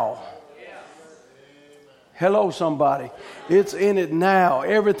now. Hello, somebody. It's in it now.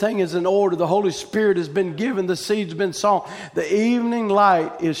 Everything is in order. The Holy Spirit has been given. The seed's been sown. The evening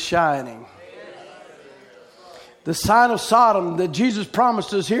light is shining. The sign of Sodom that Jesus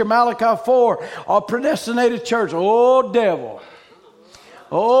promised us here, Malachi 4, a predestinated church. Oh, devil.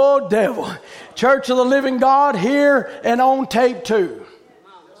 Oh, devil. Church of the living God here and on tape too.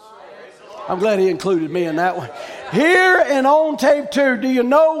 I'm glad he included me in that one. Here and on tape too. Do you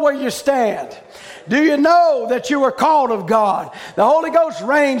know where you stand? Do you know that you are called of God? The Holy Ghost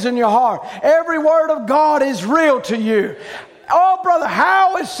reigns in your heart. Every word of God is real to you. Oh, brother,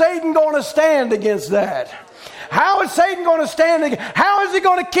 how is Satan going to stand against that? How is Satan going to stand against? How is he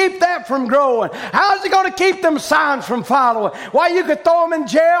going to keep that from growing? How is he going to keep them signs from following? Why, you could throw them in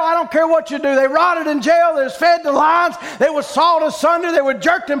jail. I don't care what you do. They rotted in jail. They was fed to lions. They were sawed asunder. They were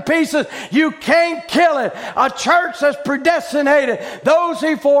jerked in pieces. You can't kill it. A church that's predestinated. Those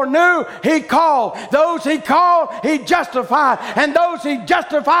he foreknew, he called. Those he called, he justified. And those he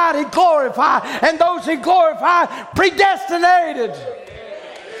justified, he glorified. And those he glorified, predestinated.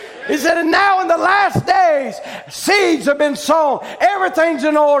 He said, and now in the last days, seeds have been sown. Everything's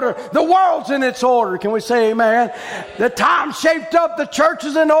in order. The world's in its order. Can we say amen? The time shaped up. The church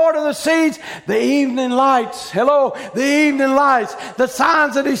is in order. The seeds, the evening lights. Hello, the evening lights. The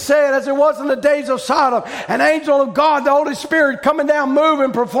signs that he said, as it was in the days of Sodom. An angel of God, the Holy Spirit, coming down,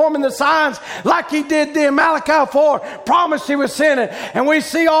 moving, performing the signs like he did then. Malachi 4 promised he was sending. And we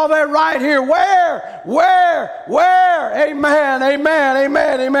see all that right here. Where? Amen, amen,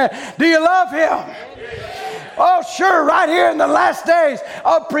 amen, amen. Do you love him? Oh, sure, right here in the last days,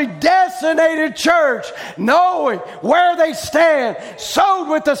 a predestinated church, knowing where they stand, sowed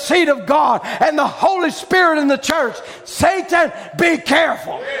with the seed of God and the Holy Spirit in the church. Satan, be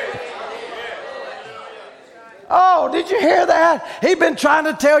careful. Oh, did you hear that? He's been trying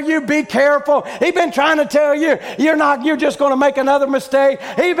to tell you, be careful. He's been trying to tell you, you're just going to make another mistake.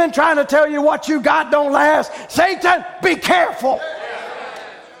 He's been trying to tell you what you got don't last. Satan, be careful.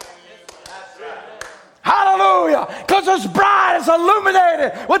 Hallelujah. Because his bride is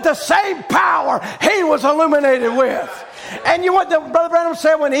illuminated with the same power he was illuminated with. And you know what Brother Branham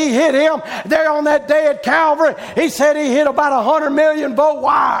said when he hit him there on that day at Calvary? He said he hit about 100 million volt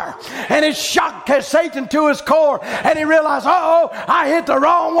wire. And it shocked Satan to his core. And he realized, I hit the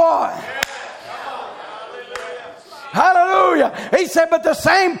wrong one. Hallelujah. He said, but the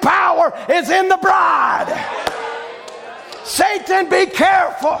same power is in the bride. Satan, be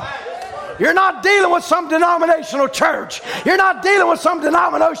careful. You're not dealing with some denominational church. You're not dealing with some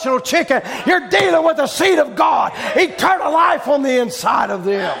denominational chicken. You're dealing with the seed of God. Eternal life on the inside of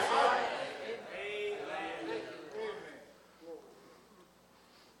them.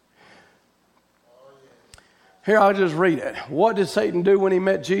 Here, I'll just read it. What did Satan do when he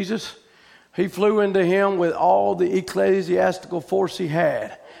met Jesus? He flew into him with all the ecclesiastical force he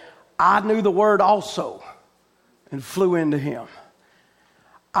had. I knew the word also and flew into him.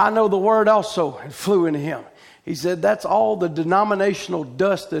 I know the word also and flew into him. He said that's all the denominational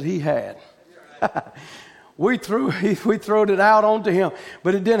dust that he had. we threw it out onto him,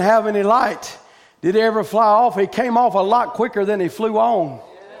 but it didn't have any light. Did he ever fly off? He came off a lot quicker than he flew on.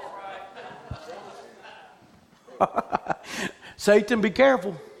 Satan, be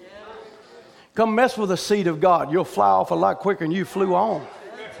careful. Come mess with the seed of God. You'll fly off a lot quicker than you flew on.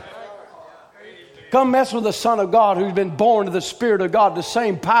 Come mess with the Son of God who's been born to the Spirit of God, the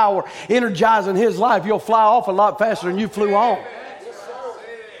same power energizing his life. You'll fly off a lot faster than you flew on.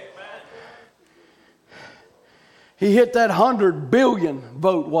 He hit that 100 billion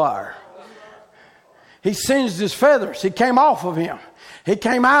volt wire. He singed his feathers. He came off of him. He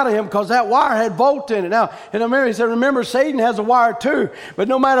came out of him because that wire had volt in it. Now, in America, he said, remember, Satan has a wire too. But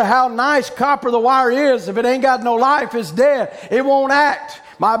no matter how nice copper the wire is, if it ain't got no life, it's dead. It won't act.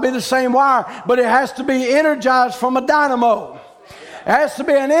 Might be the same wire, but it has to be energized from a dynamo. It has to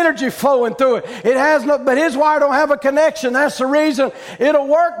be an energy flowing through it. It has no, but his wire don't have a connection. That's the reason it'll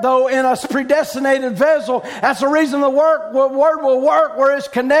work though in a predestinated vessel. That's the reason the word will work where it's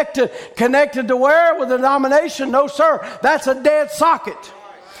connected. Connected to where? With a denomination? No, sir. That's a dead socket.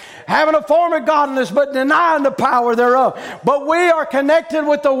 Having a form of godliness, but denying the power thereof. But we are connected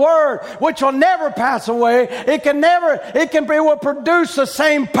with the Word, which will never pass away. It will produce the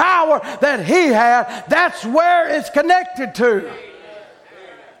same power that He had. That's where it's connected to.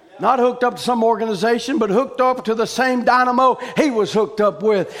 Not hooked up to some organization, but hooked up to the same dynamo he was hooked up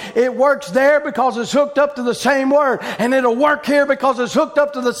with. It works there because it's hooked up to the same Word. And it'll work here because it's hooked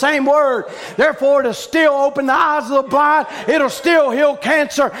up to the same Word. Therefore, it'll still open the eyes of the blind. It'll still heal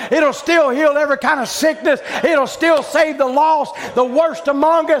cancer. It'll still heal every kind of sickness. It'll still save the lost, the worst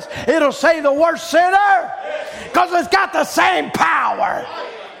among us. It'll save the worst sinner because it's got the same power.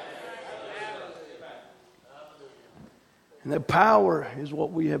 And that power is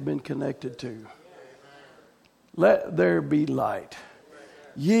what we have been connected to. Let there be light.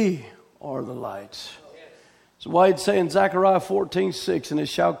 Ye are the lights. So why he'd say in Zechariah 14:6, and it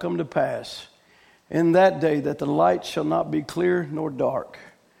shall come to pass in that day that the light shall not be clear nor dark.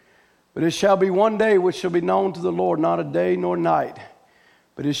 But it shall be one day which shall be known to the Lord, not a day nor night.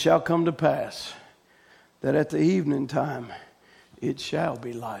 But it shall come to pass that at the evening time it shall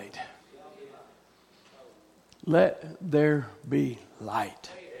be light. Let there be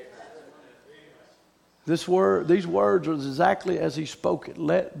light. These words are exactly as he spoke it.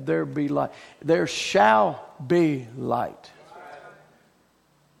 Let there be light. There shall be light.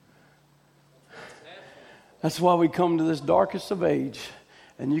 That's why we come to this darkest of age.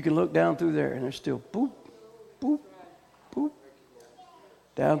 And you can look down through there and there's still boop, boop, boop.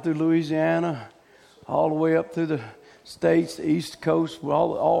 Down through Louisiana, all the way up through the States, the East Coast,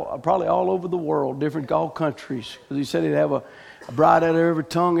 probably all over the world, different all countries. Because he said he'd have a bride out of every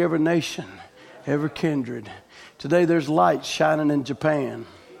tongue, every nation, every kindred. Today there's light shining in Japan.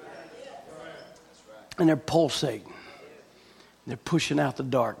 And they're pulsating. They're pushing out the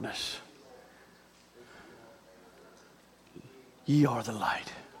darkness. Ye are the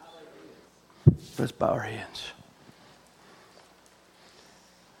light. Let's bow our heads.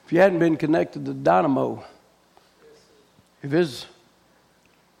 If you hadn't been connected to the dynamo, if his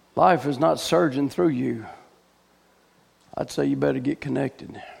life is not surging through you, I'd say you better get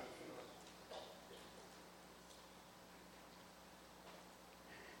connected.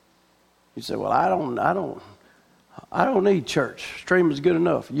 You say, well, I don't need church. Stream is good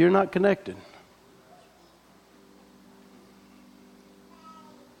enough. You're not connected.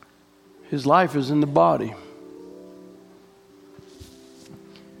 His life is in the body.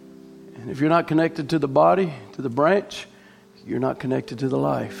 And if you're not connected to the body, to the branch, you're not connected to the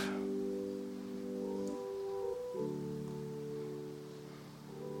life.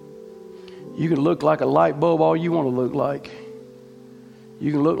 You can look like a light bulb all you want to look like.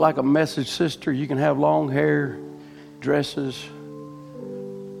 You can look like a message sister. You can have long hair, dresses.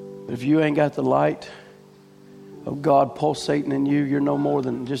 But if you ain't got the light of God pulsating in you, you're no more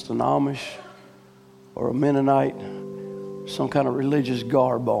than just an Amish or a Mennonite, some kind of religious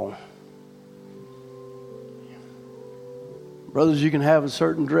garb on. Brothers, you can have a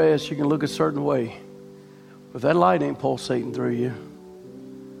certain dress, you can look a certain way. But if that light ain't pulsating through you,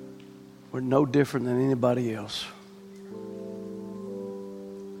 we're no different than anybody else.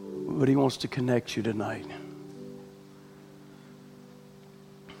 But he wants to connect you tonight.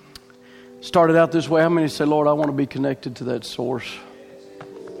 Started out this way. How many say, Lord, I want to be connected to that source? I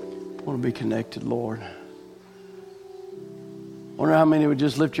want to be connected, Lord. I wonder how many would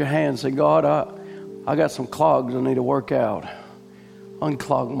just lift your hand and say, God, I got some clogs I need to work out.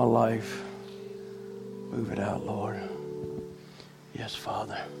 Unclog my life. Move it out, Lord. Yes,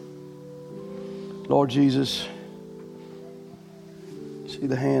 Father. Lord Jesus, see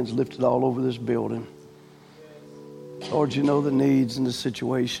the hands lifted all over this building. Lord, you know the needs and the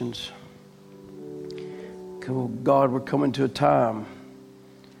situations. God, we're coming to a time.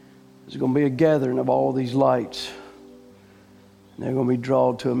 There's going to be a gathering of all these lights. They're going to be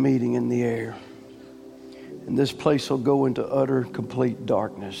drawn to a meeting in the air. And this place will go into utter, complete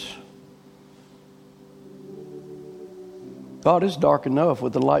darkness. God, it's dark enough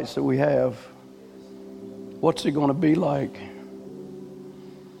with the lights that we have. What's it going to be like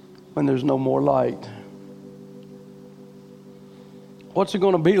when there's no more light? What's it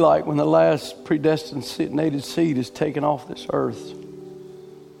going to be like when the last predestinated seed is taken off this earth?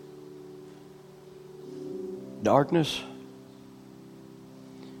 Darkness?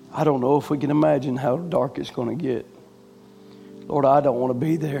 I don't know if we can imagine how dark it's going to get. Lord, I don't want to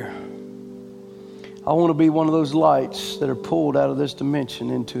be there. I want to be one of those lights that are pulled out of this dimension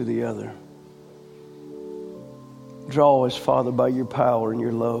into the other. Draw us, Father, by your power and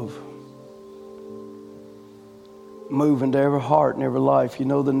your love. Move into every heart and every life. You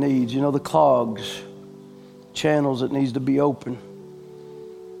know the needs. You know the clogs, channels that needs to be open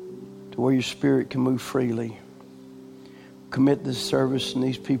to where your Spirit can move freely. Commit this service and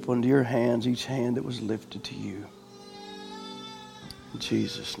these people into your hands, each hand that was lifted to you. In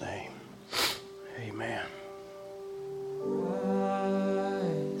Jesus' name, amen.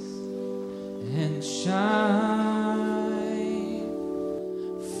 Rise and shine,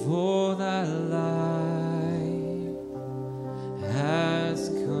 for thy light